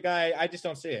much by the guy. I just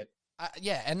don't see it.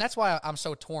 Yeah, and that's why I'm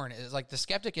so torn. Is like the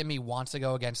skeptic in me wants to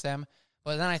go against them,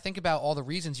 but then I think about all the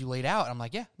reasons you laid out. And I'm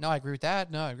like, yeah, no, I agree with that.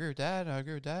 No, I agree with that. No, I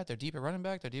agree with that. They're deep at running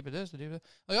back. They're deep at this. They're deep at that.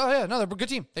 Like, oh, yeah, no, they're a good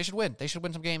team. They should win. They should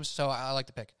win some games, so I like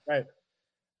the pick. Right.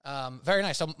 Very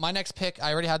nice. So my next pick,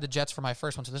 I already had the Jets for my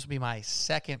first one, so this will be my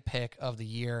second pick of the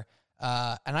year.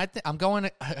 And I'm going,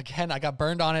 again, I got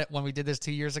burned on it when we did this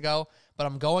 2 years ago, but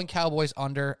I'm going Cowboys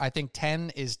under. I think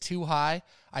 10 is too high.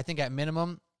 I think at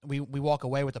minimum, we walk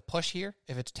away with a push here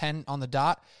if it's 10 on the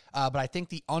dot. But I think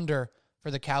the under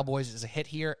for the Cowboys is a hit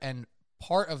here, and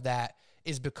part of that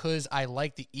is because I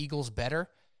like the Eagles better.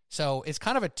 So it's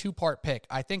kind of a two-part pick.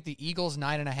 I think the Eagles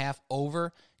 9.5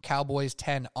 over, Cowboys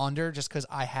 10 under, just because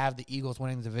I have the Eagles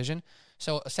winning the division.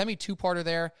 So a semi-two-parter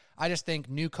there. I just think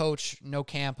new coach, no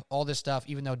camp, all this stuff,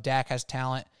 even though Dak has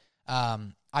talent.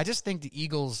 I just think the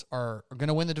Eagles are going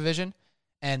to win the division,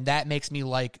 and that makes me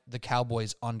like the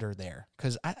Cowboys under there.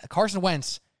 Because Carson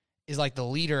Wentz is like the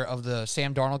leader of the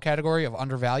Sam Darnold category of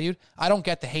undervalued. I don't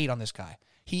get the hate on this guy.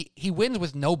 He wins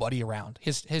with nobody around.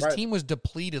 His right. team was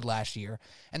depleted last year,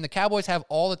 and the Cowboys have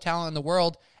all the talent in the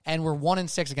world and were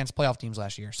 1-6 against playoff teams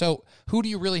last year. So who do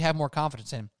you really have more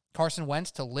confidence in? Carson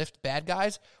Wentz to lift bad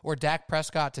guys or Dak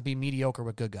Prescott to be mediocre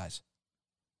with good guys?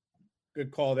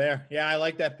 Good call there. Yeah, I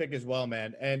like that pick as well,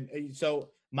 man. And so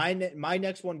my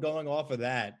next one going off of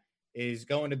that is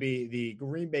going to be the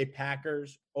Green Bay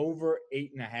Packers over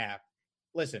 8.5.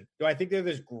 Listen, do I think they're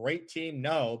this great team?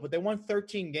 No, but they won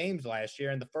 13 games last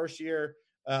year in the first year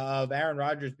of Aaron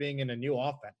Rodgers being in a new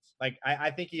offense. Like,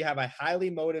 I think you have a highly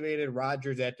motivated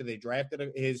Rodgers after they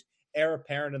drafted his heir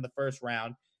apparent in the first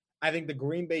round. I think the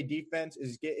Green Bay defense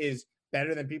is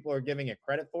better than people are giving it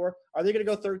credit for. Are they going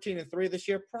to go 13-3 this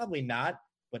year? Probably not,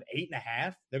 but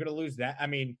 8.5, they're going to lose that. I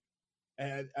mean,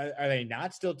 are they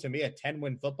not still, to me, a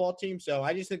 10-win football team? So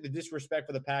I just think the disrespect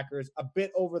for the Packers, a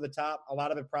bit over the top. A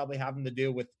lot of it probably having to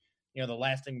do with, the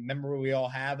lasting memory we all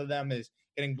have of them is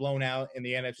getting blown out in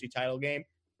the NFC title game.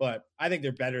 But I think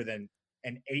they're better than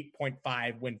an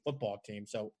 8.5 win football team.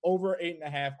 So over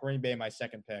 8.5, Green Bay, my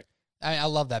second pick. I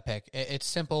love that pick. It's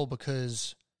simple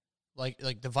because like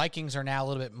the Vikings are now a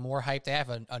little bit more hyped. They have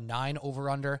a 9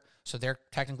 over under, so they're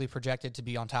technically projected to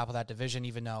be on top of that division,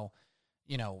 even though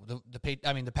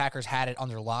the Packers had it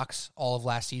under locks all of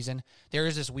last season. There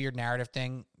is this weird narrative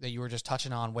thing that you were just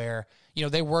touching on where,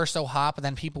 they were so hot, but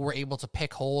then people were able to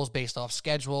pick holes based off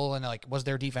schedule. And like, was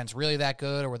their defense really that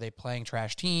good or were they playing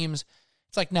trash teams?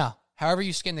 It's like, no, however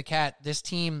you skin the cat, this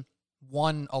team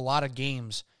won a lot of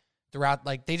games throughout.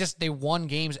 Like they won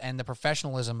games, and the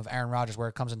professionalism of Aaron Rodgers where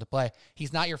it comes into play.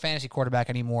 He's not your fantasy quarterback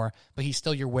anymore, but he's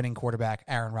still your winning quarterback,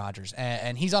 Aaron Rodgers.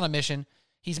 And he's on a mission.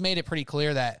 He's made it pretty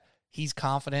clear that he's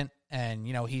confident, and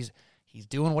he's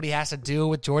doing what he has to do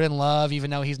with Jordan Love, even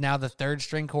though he's now the third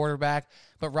string quarterback.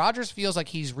 But Rodgers feels like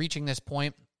he's reaching this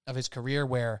point of his career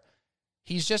where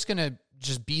he's just going to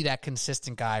just be that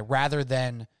consistent guy rather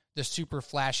than the super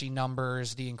flashy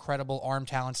numbers, the incredible arm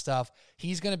talent stuff.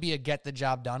 He's going to be a get the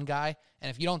job done guy. And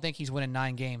if you don't think he's winning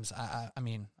 9 games, I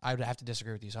mean, I would have to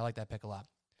disagree with you. So I like that pick a lot.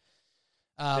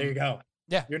 There you go.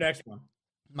 Yeah. Your next one.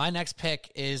 My next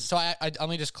pick is, so let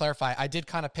me just clarify. I did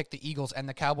kind of pick the Eagles and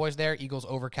the Cowboys there. Eagles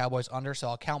over, Cowboys under, so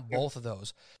I'll count both of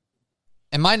those.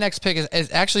 And my next pick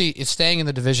is actually staying in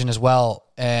the division as well,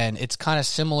 and it's kind of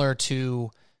similar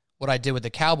to what I did with the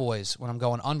Cowboys when I'm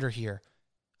going under here.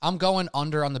 I'm going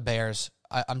under on the Bears.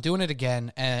 I'm doing it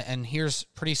again, and here's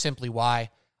pretty simply why.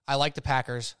 I like the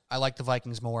Packers. I like the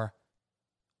Vikings more.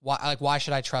 Why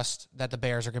should I trust that the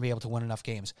Bears are going to be able to win enough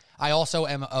games? I also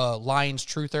am a Lions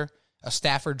truther, a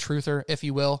Stafford truther, if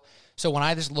you will. So when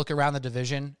I just look around the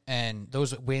division and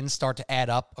those wins start to add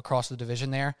up across the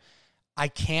division there, I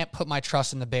can't put my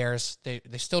trust in the Bears. They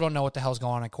still don't know what the hell's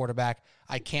going on at quarterback.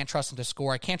 I can't trust them to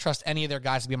score. I can't trust any of their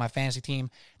guys to be on my fantasy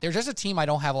team. They're just a team I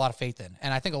don't have a lot of faith in.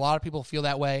 And I think a lot of people feel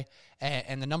that way.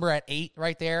 And the number at 8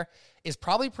 right there is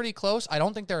probably pretty close. I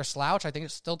don't think they're a slouch. I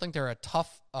still think they're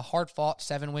a hard-fought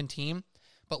 7-win team.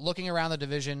 But looking around the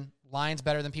division, Lions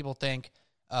better than people think.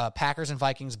 Packers and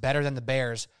Vikings better than the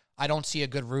Bears. I don't see a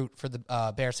good route for the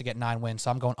Bears to get 9 wins, so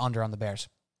I'm going under on the Bears.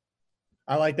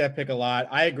 I like that pick a lot.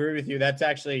 I agree with you. That's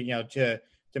actually, to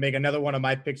make another one of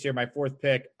my picks here, my fourth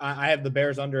pick, I have the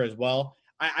Bears under as well.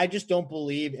 I just don't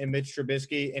believe in Mitch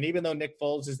Trubisky. And even though Nick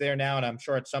Foles is there now, and I'm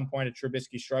sure at some point if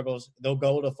Trubisky struggles, they'll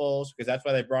go to Foles because that's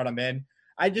why they brought him in.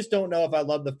 I just don't know if I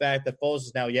love the fact that Foles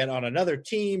is now yet on another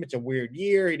team. It's a weird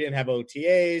year. He didn't have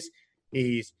OTAs.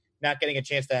 He's not getting a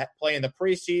chance to play in the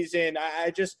preseason.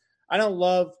 I don't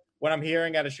love what I'm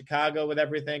hearing out of Chicago with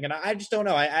everything. And I just don't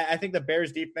know. I think the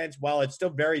Bears defense, while it's still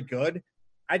very good,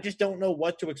 I just don't know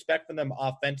what to expect from them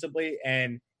offensively.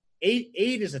 And eight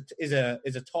is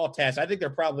a tall task. I think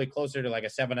they're probably closer to like a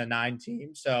 7-9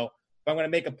 team. So if I'm going to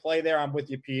make a play there, I'm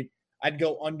with you, Pete. I'd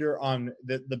go under on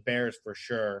the Bears for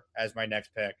sure as my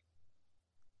next pick.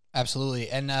 Absolutely.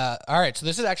 And all right, so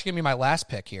this is actually going to be my last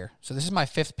pick here. So this is my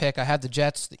fifth pick. I have the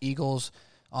Jets, the Eagles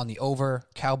on the over,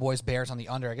 Cowboys, Bears on the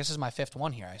under. I guess this is my fifth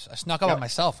one here. I snuck up on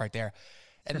myself right there.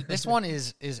 And this one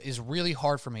is really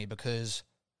hard for me because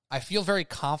I feel very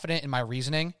confident in my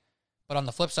reasoning, but on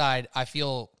the flip side, I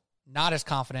feel not as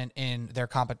confident in their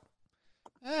how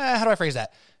do I phrase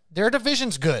that? Their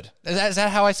division's good. Is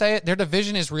that how I say it? Their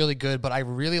division is really good, but I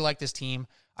really like this team.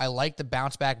 I like the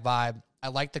bounce back vibe. I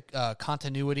like the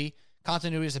continuity.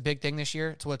 Continuity is a big thing this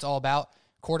year. It's what it's all about.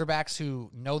 Quarterbacks who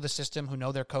know the system, who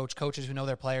know their coaches who know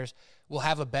their players, will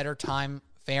have a better time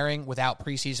faring without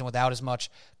preseason, without as much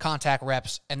contact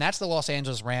reps. And that's the Los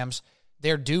Angeles Rams.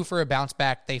 They're due for a bounce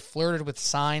back. They flirted with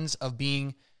signs of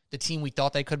being the team we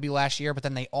thought they could be last year, but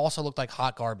then they also looked like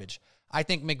hot garbage. I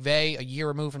think McVay, a year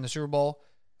removed from the Super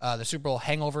Bowl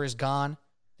hangover is gone.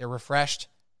 They're refreshed.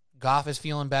 Goff is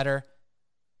feeling better.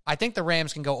 I think the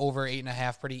Rams can go over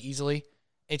 8.5 pretty easily.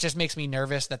 It just makes me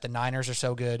nervous that the Niners are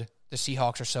so good, the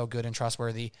Seahawks are so good and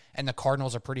trustworthy, and the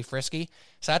Cardinals are pretty frisky.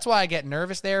 So that's why I get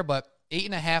nervous there, but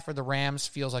 8.5 for the Rams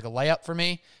feels like a layup for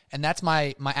me, and that's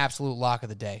my absolute lock of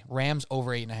the day. Rams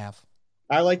over 8.5.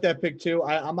 I like that pick too.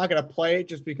 I'm not going to play it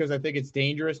just because I think it's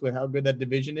dangerous with how good that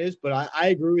division is, but I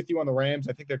agree with you on the Rams.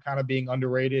 I think they're kind of being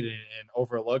underrated and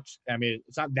overlooked. I mean,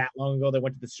 it's not that long ago they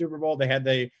went to the Super Bowl. They had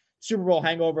the Super Bowl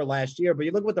hangover last year, but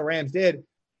you look what the Rams did.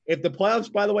 If the playoffs,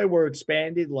 by the way, were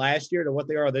expanded last year to what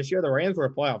they are this year, the Rams were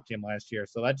a playoff team last year.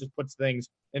 So that just puts things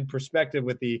in perspective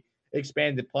with the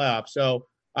expanded playoffs. So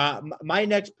my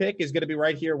next pick is going to be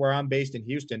right here where I'm based in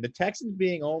Houston. The Texans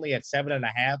being only at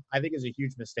 7.5, I think is a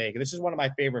huge mistake. This is one of my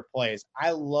favorite plays.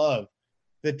 I love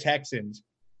the Texans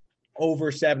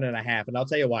over 7.5, and I'll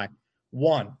tell you why.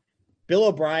 One, Bill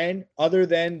O'Brien, other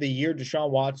than the year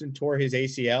Deshaun Watson tore his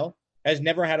ACL, has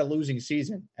never had a losing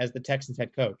season as the Texans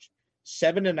head coach.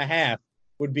 7.5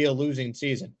 would be a losing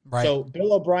season. Right. So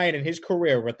Bill O'Brien in his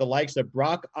career with the likes of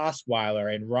Brock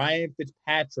Osweiler and Ryan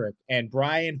Fitzpatrick and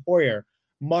Brian Hoyer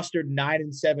mustered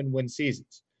 9-7 win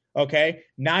seasons. Okay,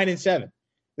 9-7.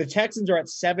 The Texans are at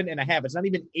 7.5. It's not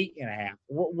even 8.5.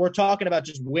 We're talking about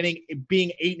just winning,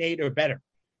 being 8-8 or better.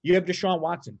 You have Deshaun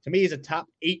Watson. To me, he's a top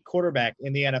 8 quarterback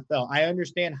in the NFL. I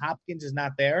understand Hopkins is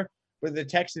not there, but the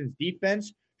Texans'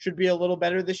 defense should be a little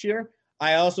better this year.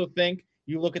 I also think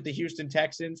you look at the Houston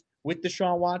Texans with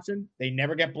Deshaun Watson, they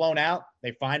never get blown out.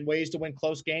 They find ways to win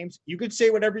close games. You could say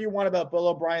whatever you want about Bill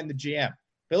O'Brien, the GM.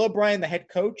 Bill O'Brien, the head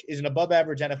coach, is an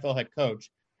above-average NFL head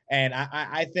coach. And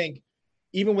I think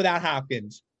even without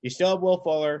Hopkins, you still have Will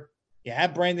Fuller, you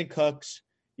have Brandon Cooks,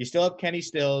 you still have Kenny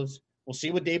Stills. We'll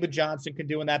see what David Johnson can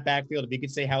do in that backfield if he can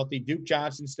stay healthy. Duke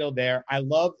Johnson's still there. I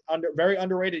love very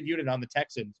underrated unit on the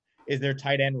Texans is their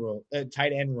tight end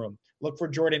room. Look for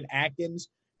Jordan Atkins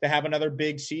to have another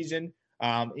big season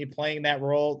playing that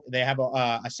role. They have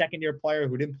a second-year player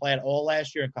who didn't play at all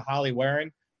last year in Kahale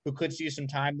Waring, who could see some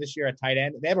time this year at tight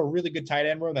end. They have a really good tight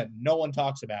end room that no one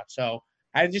talks about. So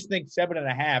I just think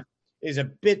 7.5 is a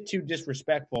bit too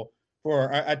disrespectful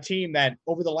for a team that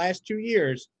over the last 2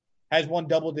 years has won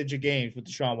double-digit games with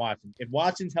Deshaun Watson. If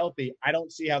Watson's healthy, I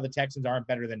don't see how the Texans aren't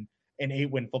better than an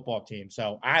 8-win football team.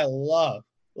 So I love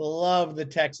the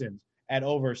Texans at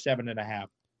over 7.5.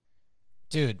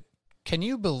 Dude, can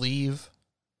you believe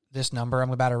this number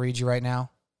I'm about to read you right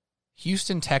now?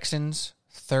 Houston Texans,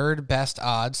 third best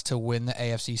odds to win the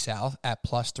AFC South at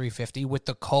plus 350, with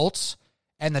the Colts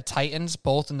and the Titans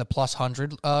both in the plus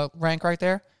 100 rank right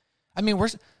there. I mean,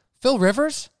 Phil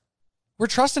Rivers? We're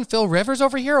trusting Phil Rivers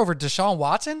over here over Deshaun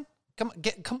Watson? Come,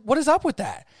 what is up with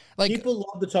that? Like, people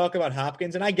love to talk about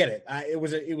Hopkins, and I get it. It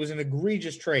was an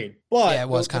egregious trade, but yeah, it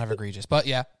was kind of egregious, but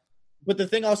yeah. But the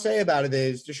thing I'll say about it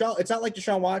is it's not like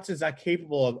Deshaun Watson's not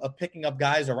capable of picking up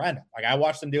guys around him. Like, I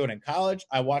watched him do it in college.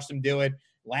 I watched him do it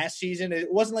last season.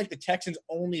 It wasn't like the Texans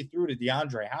only threw to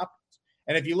DeAndre Hopkins.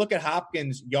 And if you look at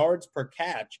Hopkins' yards per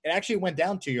catch, it actually went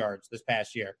down 2 yards this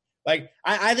past year, Like,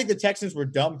 I think the Texans were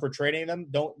dumb for trading him.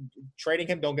 Don't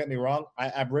get me wrong.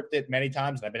 I've ripped it many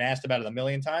times, and I've been asked about it a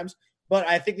million times. But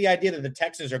I think the idea that the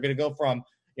Texans are going to go from,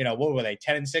 what were they,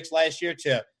 10-6 last year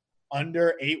to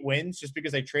under 8 wins just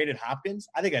because they traded Hopkins,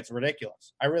 I think that's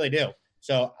ridiculous. I really do.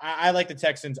 So I like the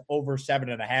Texans over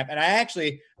 7.5. And I actually,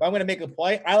 if I'm going to make a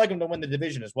play, I like them to win the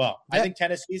division as well. Yeah. I think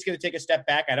Tennessee's going to take a step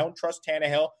back. I don't trust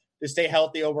Tannehill to stay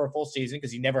healthy over a full season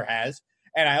because he never has.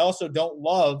 And I also don't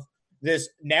love this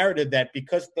narrative that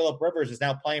because Phillip Rivers is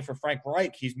now playing for Frank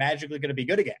Reich, he's magically going to be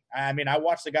good again. I mean, I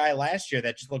watched the guy last year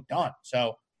that just looked done.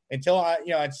 So until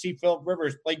I see Phillip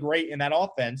Rivers play great in that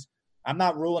offense, I'm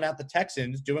not ruling out the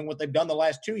Texans doing what they've done the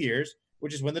last 2 years,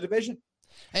 which is win the division.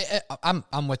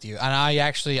 I'm with you. And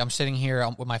I'm sitting here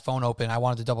with my phone open. I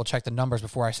wanted to double check the numbers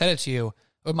before I said it to you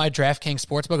with my DraftKings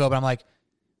Sportsbook open. I'm like,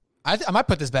 I might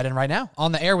put this bet in right now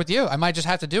on the air with you. I might just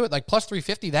have to do it. Like plus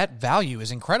 350, that value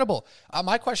is incredible.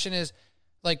 My question is,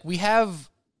 like, we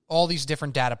have all these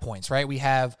different data points, right? We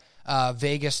have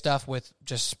Vegas stuff with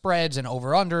just spreads and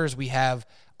over-unders. We have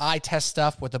eye test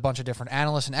stuff with a bunch of different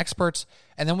analysts and experts.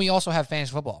 And then we also have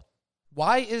fantasy football.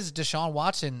 Why is Deshaun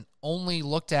Watson only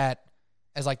looked at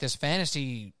as like this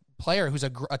fantasy player who's a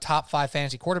top 5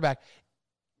 fantasy quarterback?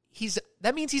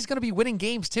 That means he's going to be winning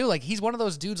games too. Like, he's one of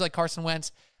those dudes like Carson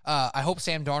Wentz. I hope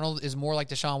Sam Darnold is more like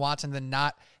Deshaun Watson than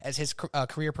not as his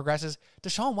career progresses.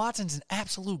 Deshaun Watson's an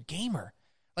absolute gamer.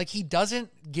 Like, he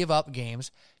doesn't give up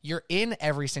games. You're in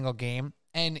every single game.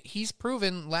 And he's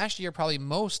proven last year probably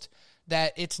most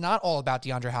that it's not all about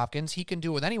DeAndre Hopkins. He can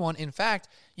do it with anyone. In fact,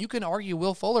 you can argue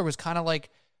Will Fuller was kind of like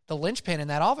the linchpin in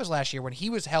that offense last year when he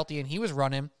was healthy and he was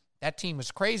running. That team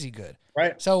was crazy good.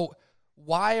 Right. So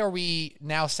why are we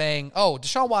now saying, oh,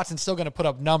 Deshaun Watson's still going to put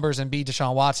up numbers and be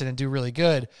Deshaun Watson and do really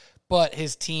good, but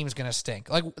his team's going to stink?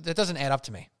 Like, that doesn't add up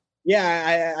to me.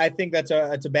 Yeah, I think that's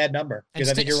a bad number. Because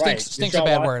I think you're right. Stink's a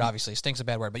bad word, obviously. Stink's a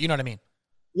bad word, but you know what I mean.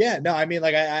 Yeah, no, I mean,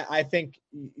 like, I think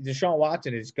Deshaun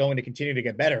Watson is going to continue to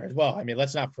get better as well. I mean,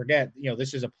 let's not forget,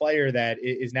 this is a player that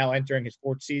is now entering his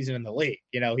 4th season in the league.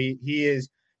 He is,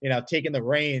 taking the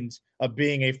reins of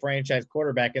being a franchise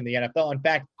quarterback in the NFL. In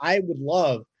fact, I would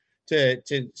love to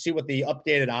see what the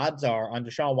updated odds are on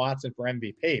Deshaun Watson for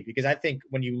MVP, because I think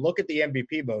when you look at the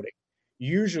MVP voting,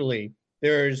 usually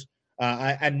there's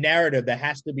a narrative that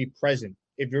has to be present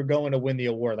if you're going to win the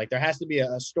award. Like, there has to be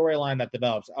a storyline that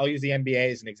develops. I'll use the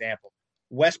NBA as an example.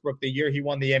 Westbrook, the year he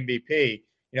won the MVP,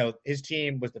 his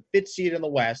team was the 5th seed in the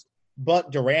West,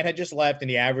 but Durant had just left and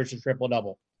he averaged a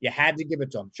triple-double. You had to give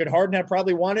it to him. Should Harden have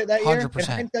probably won it that year? 100%. In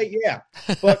hindsight, yeah.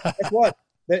 But guess what?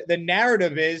 The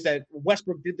narrative is that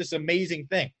Westbrook did this amazing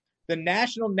thing. The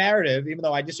national narrative, even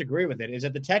though I disagree with it, is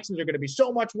that the Texans are going to be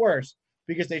so much worse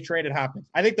because they traded Hopkins.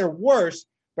 I think they're worse,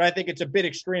 but I think it's a bit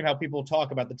extreme how people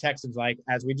talk about the Texans, like,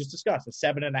 as we just discussed, a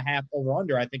 7.5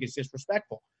 over-under, I think is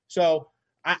disrespectful. So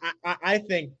I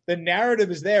think the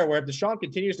narrative is there where if Deshaun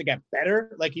continues to get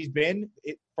better like he's been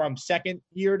from second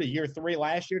year to year 3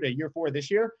 last year to year 4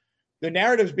 this year, the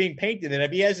narrative is being painted that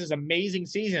if he has this amazing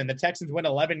season and the Texans win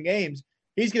 11 games,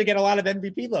 he's going to get a lot of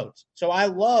MVP votes. So I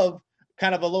love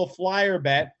kind of a little flyer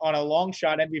bet on a long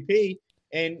shot MVP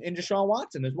in Deshaun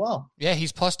Watson as well. Yeah,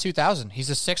 he's plus 2,000. He's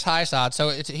the 6th highest odds. So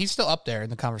he's still up there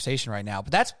in the conversation right now.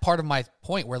 But that's part of my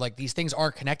point where, like, these things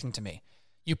aren't connecting to me.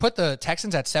 You put the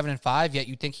Texans at 7-5, yet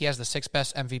you think he has the 6th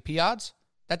best MVP odds?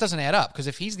 That doesn't add up, because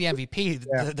if he's the MVP,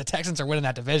 the Texans are winning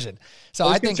that division. So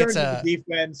there's I think it's a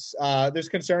defense. There's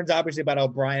concerns obviously about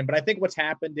O'Brien, but I think what's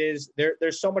happened is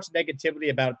there's so much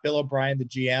negativity about Bill O'Brien, the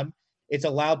GM. It's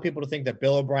allowed people to think that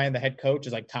Bill O'Brien, the head coach,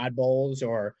 is like Todd Bowles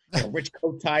or Rich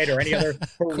Kotite or any other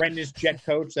horrendous Jet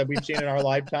coach that we've seen in our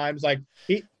lifetimes. Like,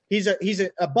 he's an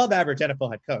above average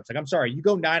NFL head coach. Like, I'm sorry, you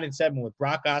go 9-7 with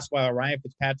Brock Osweiler, Ryan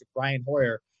Fitzpatrick, Brian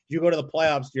Hoyer. You go to the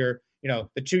playoffs. You're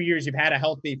the 2 years you've had a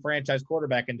healthy franchise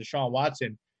quarterback in Deshaun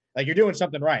Watson. Like, you're doing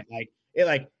something right.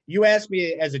 Like you asked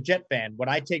me as a Jet fan, would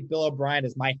I take Bill O'Brien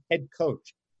as my head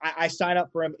coach? I sign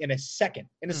up for him in a second.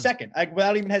 Like,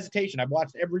 without even hesitation. I've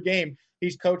watched every game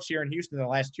he's coached here in Houston in the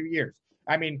last 2 years.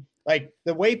 I mean, like,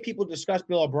 the way people discuss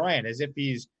Bill O'Brien as if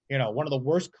he's, one of the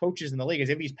worst coaches in the league, as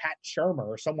if he's Pat Shermer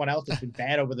or someone else that's been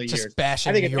bad over the years. Just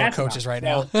bashing New York coaches right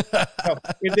now.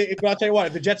 I'll tell you what,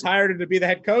 if the Jets hired him to be the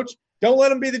head coach, don't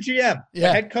let him be the GM. Yeah.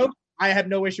 The head coach, I have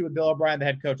no issue with Bill O'Brien, the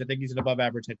head coach. I think he's an above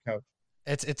average head coach.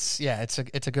 It's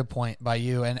a good point by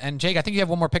you. And Jake, I think you have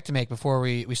one more pick to make before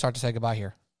we start to say goodbye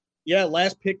here. Yeah,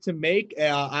 last pick to make.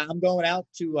 I'm going out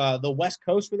to the West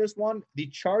Coast for this one. The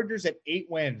Chargers at 8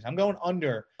 wins. I'm going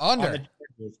under. On the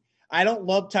Chargers. I don't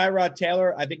love Tyrod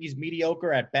Taylor. I think he's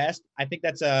mediocre at best. I think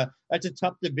that's a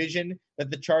tough division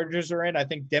that the Chargers are in. I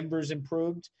think Denver's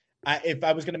improved. If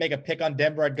I was going to make a pick on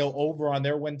Denver, I'd go over on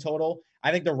their win total.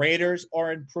 I think the Raiders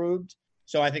are improved.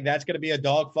 So I think that's going to be a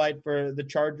dogfight for the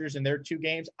Chargers in their 2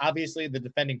 games. Obviously, the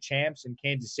defending champs in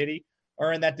Kansas City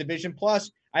are in that division.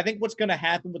 Plus, I think what's going to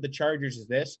happen with the Chargers is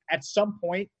this. At some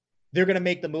point, they're going to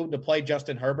make the move to play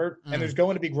Justin Herbert, and there's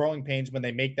going to be growing pains when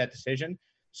they make that decision.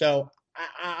 So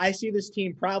I see this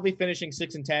team probably finishing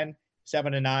 6-10,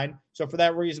 7-9. So for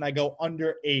that reason, I go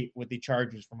under 8 with the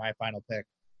Chargers for my final pick.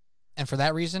 And for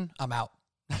that reason, I'm out.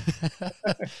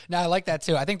 No, I like that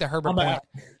too. I think the Herbert point,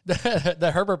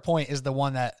 the Herbert point is the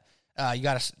one that you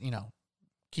got to,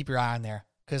 keep your eye on there.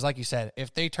 Because like you said,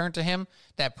 if they turn to him,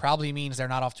 that probably means they're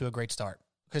not off to a great start.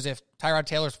 Because if Tyrod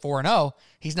Taylor's 4-0,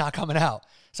 he's not coming out.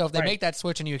 So if they make that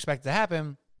switch and you expect it to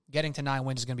happen, getting to 9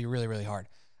 wins is going to be really, really hard.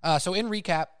 So in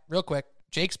recap, real quick,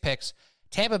 Jake's picks: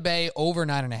 Tampa Bay over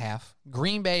 9.5,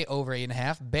 Green Bay over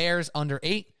 8.5, Bears under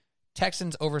 8,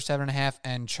 Texans over 7.5,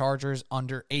 and Chargers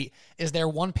under 8. Is there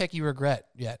one pick you regret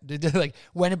yet? Like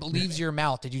when it leaves your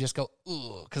mouth, did you just go,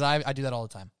 ooh? Because I do that all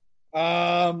the time.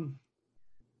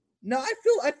 No,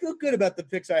 I feel good about the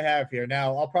picks I have here.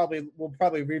 Now we'll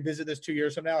probably revisit this 2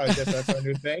 years from now. I guess that's our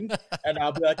new thing. And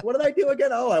I'll be like, what did I do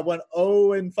again? Oh, I went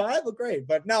 0-5. Well, great.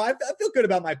 But no, I feel good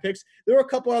about my picks. There were a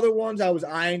couple other ones I was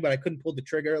eyeing, but I couldn't pull the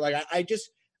trigger. Like I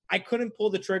couldn't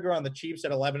pull the trigger on the Chiefs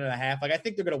at 11.5. Like I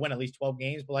think they're going to win at least 12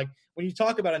 games. But like when you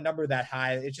talk about a number that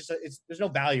high, there's no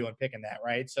value in picking that,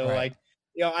 right? So like,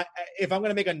 if I'm going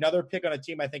to make another pick on a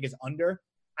team I think is under,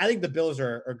 I think the Bills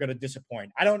are going to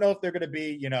disappoint. I don't know if they're going to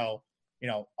be,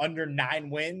 under 9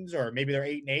 wins or maybe they're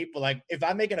 8-8. But like, if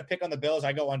I'm making a pick on the Bills,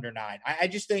 I go under 9. I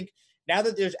just think now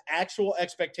that there's actual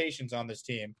expectations on this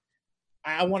team,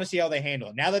 I want to see how they handle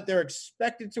it. Now that they're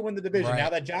expected to win the division, now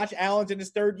that Josh Allen's in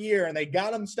his 3rd year and they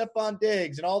got him Stephon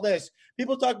Diggs and all this,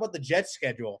 people talk about the Jets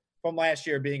schedule from last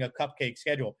year being a cupcake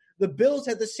schedule. The Bills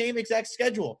had the same exact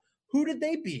schedule. Who did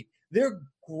they beat? Their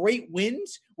great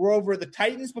wins were over the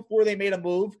Titans before they made a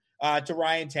move to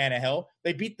Ryan Tannehill.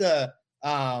 They beat the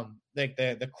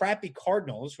crappy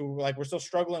Cardinals, who were still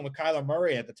struggling with Kyler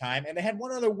Murray at the time, and they had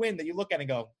one other win that you look at and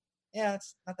go, yeah,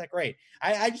 it's not that great.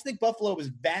 I just think Buffalo was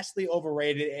vastly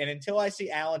overrated, and until I see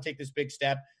Allen take this big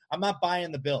step, I'm not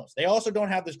buying the Bills. They also don't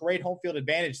have this great home field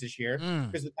advantage this year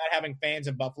because of not having fans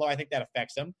in Buffalo. I think that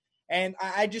affects them, and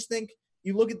I just think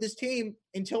you look at this team,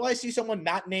 until I see someone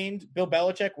not named Bill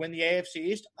Belichick win the AFC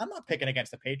East, I'm not picking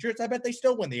against the Patriots. I bet they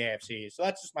still win the AFC East. So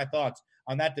that's just my thoughts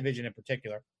on that division in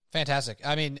particular. Fantastic.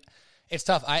 I mean, it's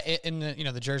tough. In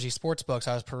the Jersey sports books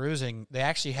I was perusing, they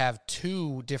actually have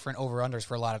 2 different over-unders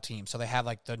for a lot of teams. So they have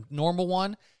like the normal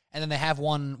one, and then they have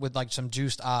one with like some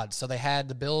juiced odds. So they had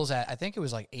the Bills at, I think it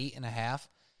was like 8.5,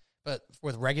 but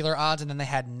with regular odds, and then they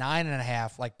had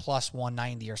 9.5, like plus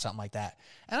 190 or something like that.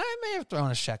 And I may have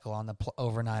thrown a shekel on the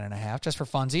over 9.5 just for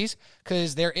funsies,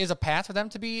 because there is a path for them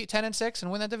to be 10-6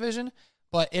 and win that division,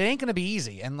 but it ain't going to be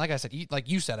easy. And like I said, like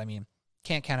you said, I mean,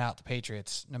 can't count out the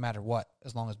Patriots no matter what,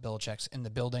 as long as Belichick's in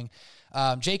the building.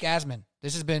 Jake Asman,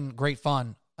 this has been great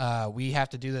fun. We have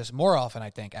to do this more often, I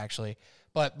think, actually.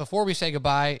 But before we say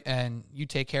goodbye and you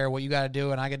take care of what you got to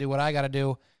do and I got to do what I got to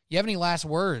do, you have any last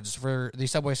words for the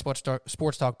Subway Sports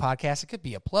Talk podcast? It could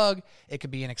be a plug. It could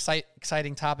be an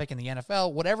exciting topic in the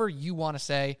NFL. Whatever you want to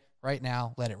say right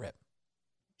now, let it rip.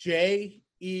 Jets,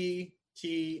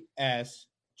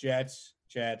 Jets.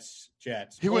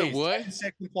 He went what?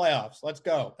 6 in playoffs. Let's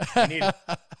go. I need it.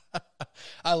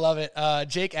 I love it.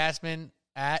 Jake Asman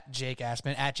at Jake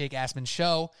Asman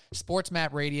Show, Sports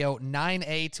Map Radio,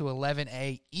 9A to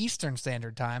 11A Eastern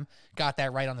Standard Time. Got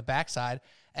that right on the backside.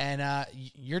 And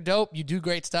you're dope. You do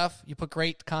great stuff. You put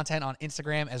great content on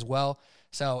Instagram as well.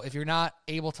 So if you're not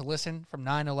able to listen from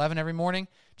 9 to 11 every morning,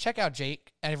 check out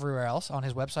Jake everywhere else on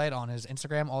his website, on his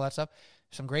Instagram, all that stuff.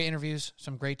 Some great interviews,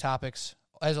 some great topics.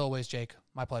 As always, Jake,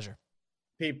 my pleasure.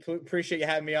 Pete, appreciate you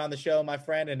having me on the show, my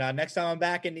friend. And next time I'm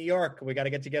back in New York, we got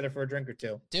to get together for a drink or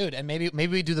two. Dude, and maybe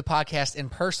we do the podcast in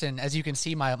person. As you can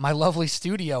see, my lovely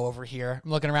studio over here.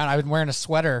 I'm looking around. I've been wearing a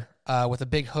sweater with a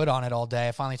big hood on it all day.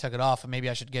 I finally took it off, and maybe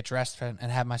I should get dressed and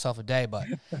have myself a day. But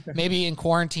maybe in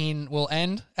quarantine will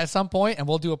end at some point, and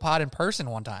we'll do a pod in person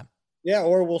one time. Yeah,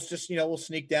 or we'll just, we'll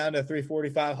sneak down to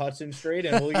 345 Hudson Street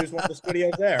and we'll use one of the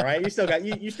studios there, right?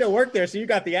 You still work there, so you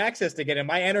got the access to get in.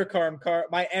 My Entercom card,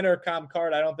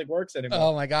 I don't think works anymore.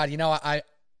 Oh my God.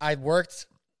 I worked,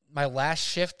 my last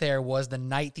shift there was the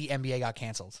night the NBA got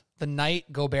canceled. The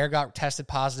night Gobert got tested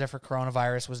positive for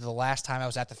coronavirus was the last time I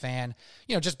was at the Fan,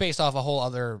 just based off a whole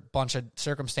other bunch of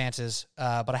circumstances.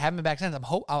 But I haven't been back since. I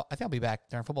think I'll be back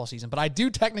during football season, but I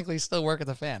do technically still work at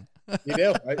the Fan. You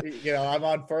do? I'm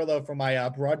on furlough from my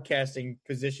broadcasting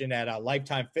position at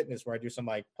Lifetime Fitness, where I do some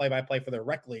play-by-play for the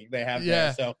rec league they have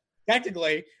there. So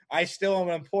technically, I still am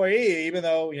an employee, even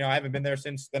though, I haven't been there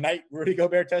since the night Rudy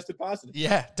Gobert tested positive.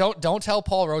 Yeah, don't tell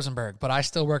Paul Rosenberg, but I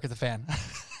still work at the Fan.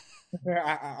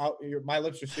 My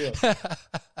lips are sealed.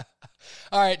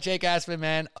 All right, Jake Asman,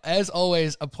 man, as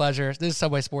always, a pleasure. This is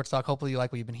Subway Sports Talk. Hopefully you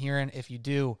like what you've been hearing. If you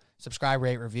do, subscribe,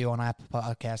 rate, review on Apple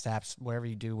Podcast apps, wherever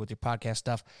you do with your podcast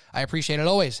stuff. I appreciate it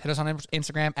always. Hit us on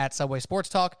Instagram at Subway Sports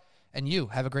Talk, and you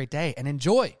have a great day and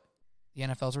enjoy the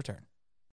NFL's return.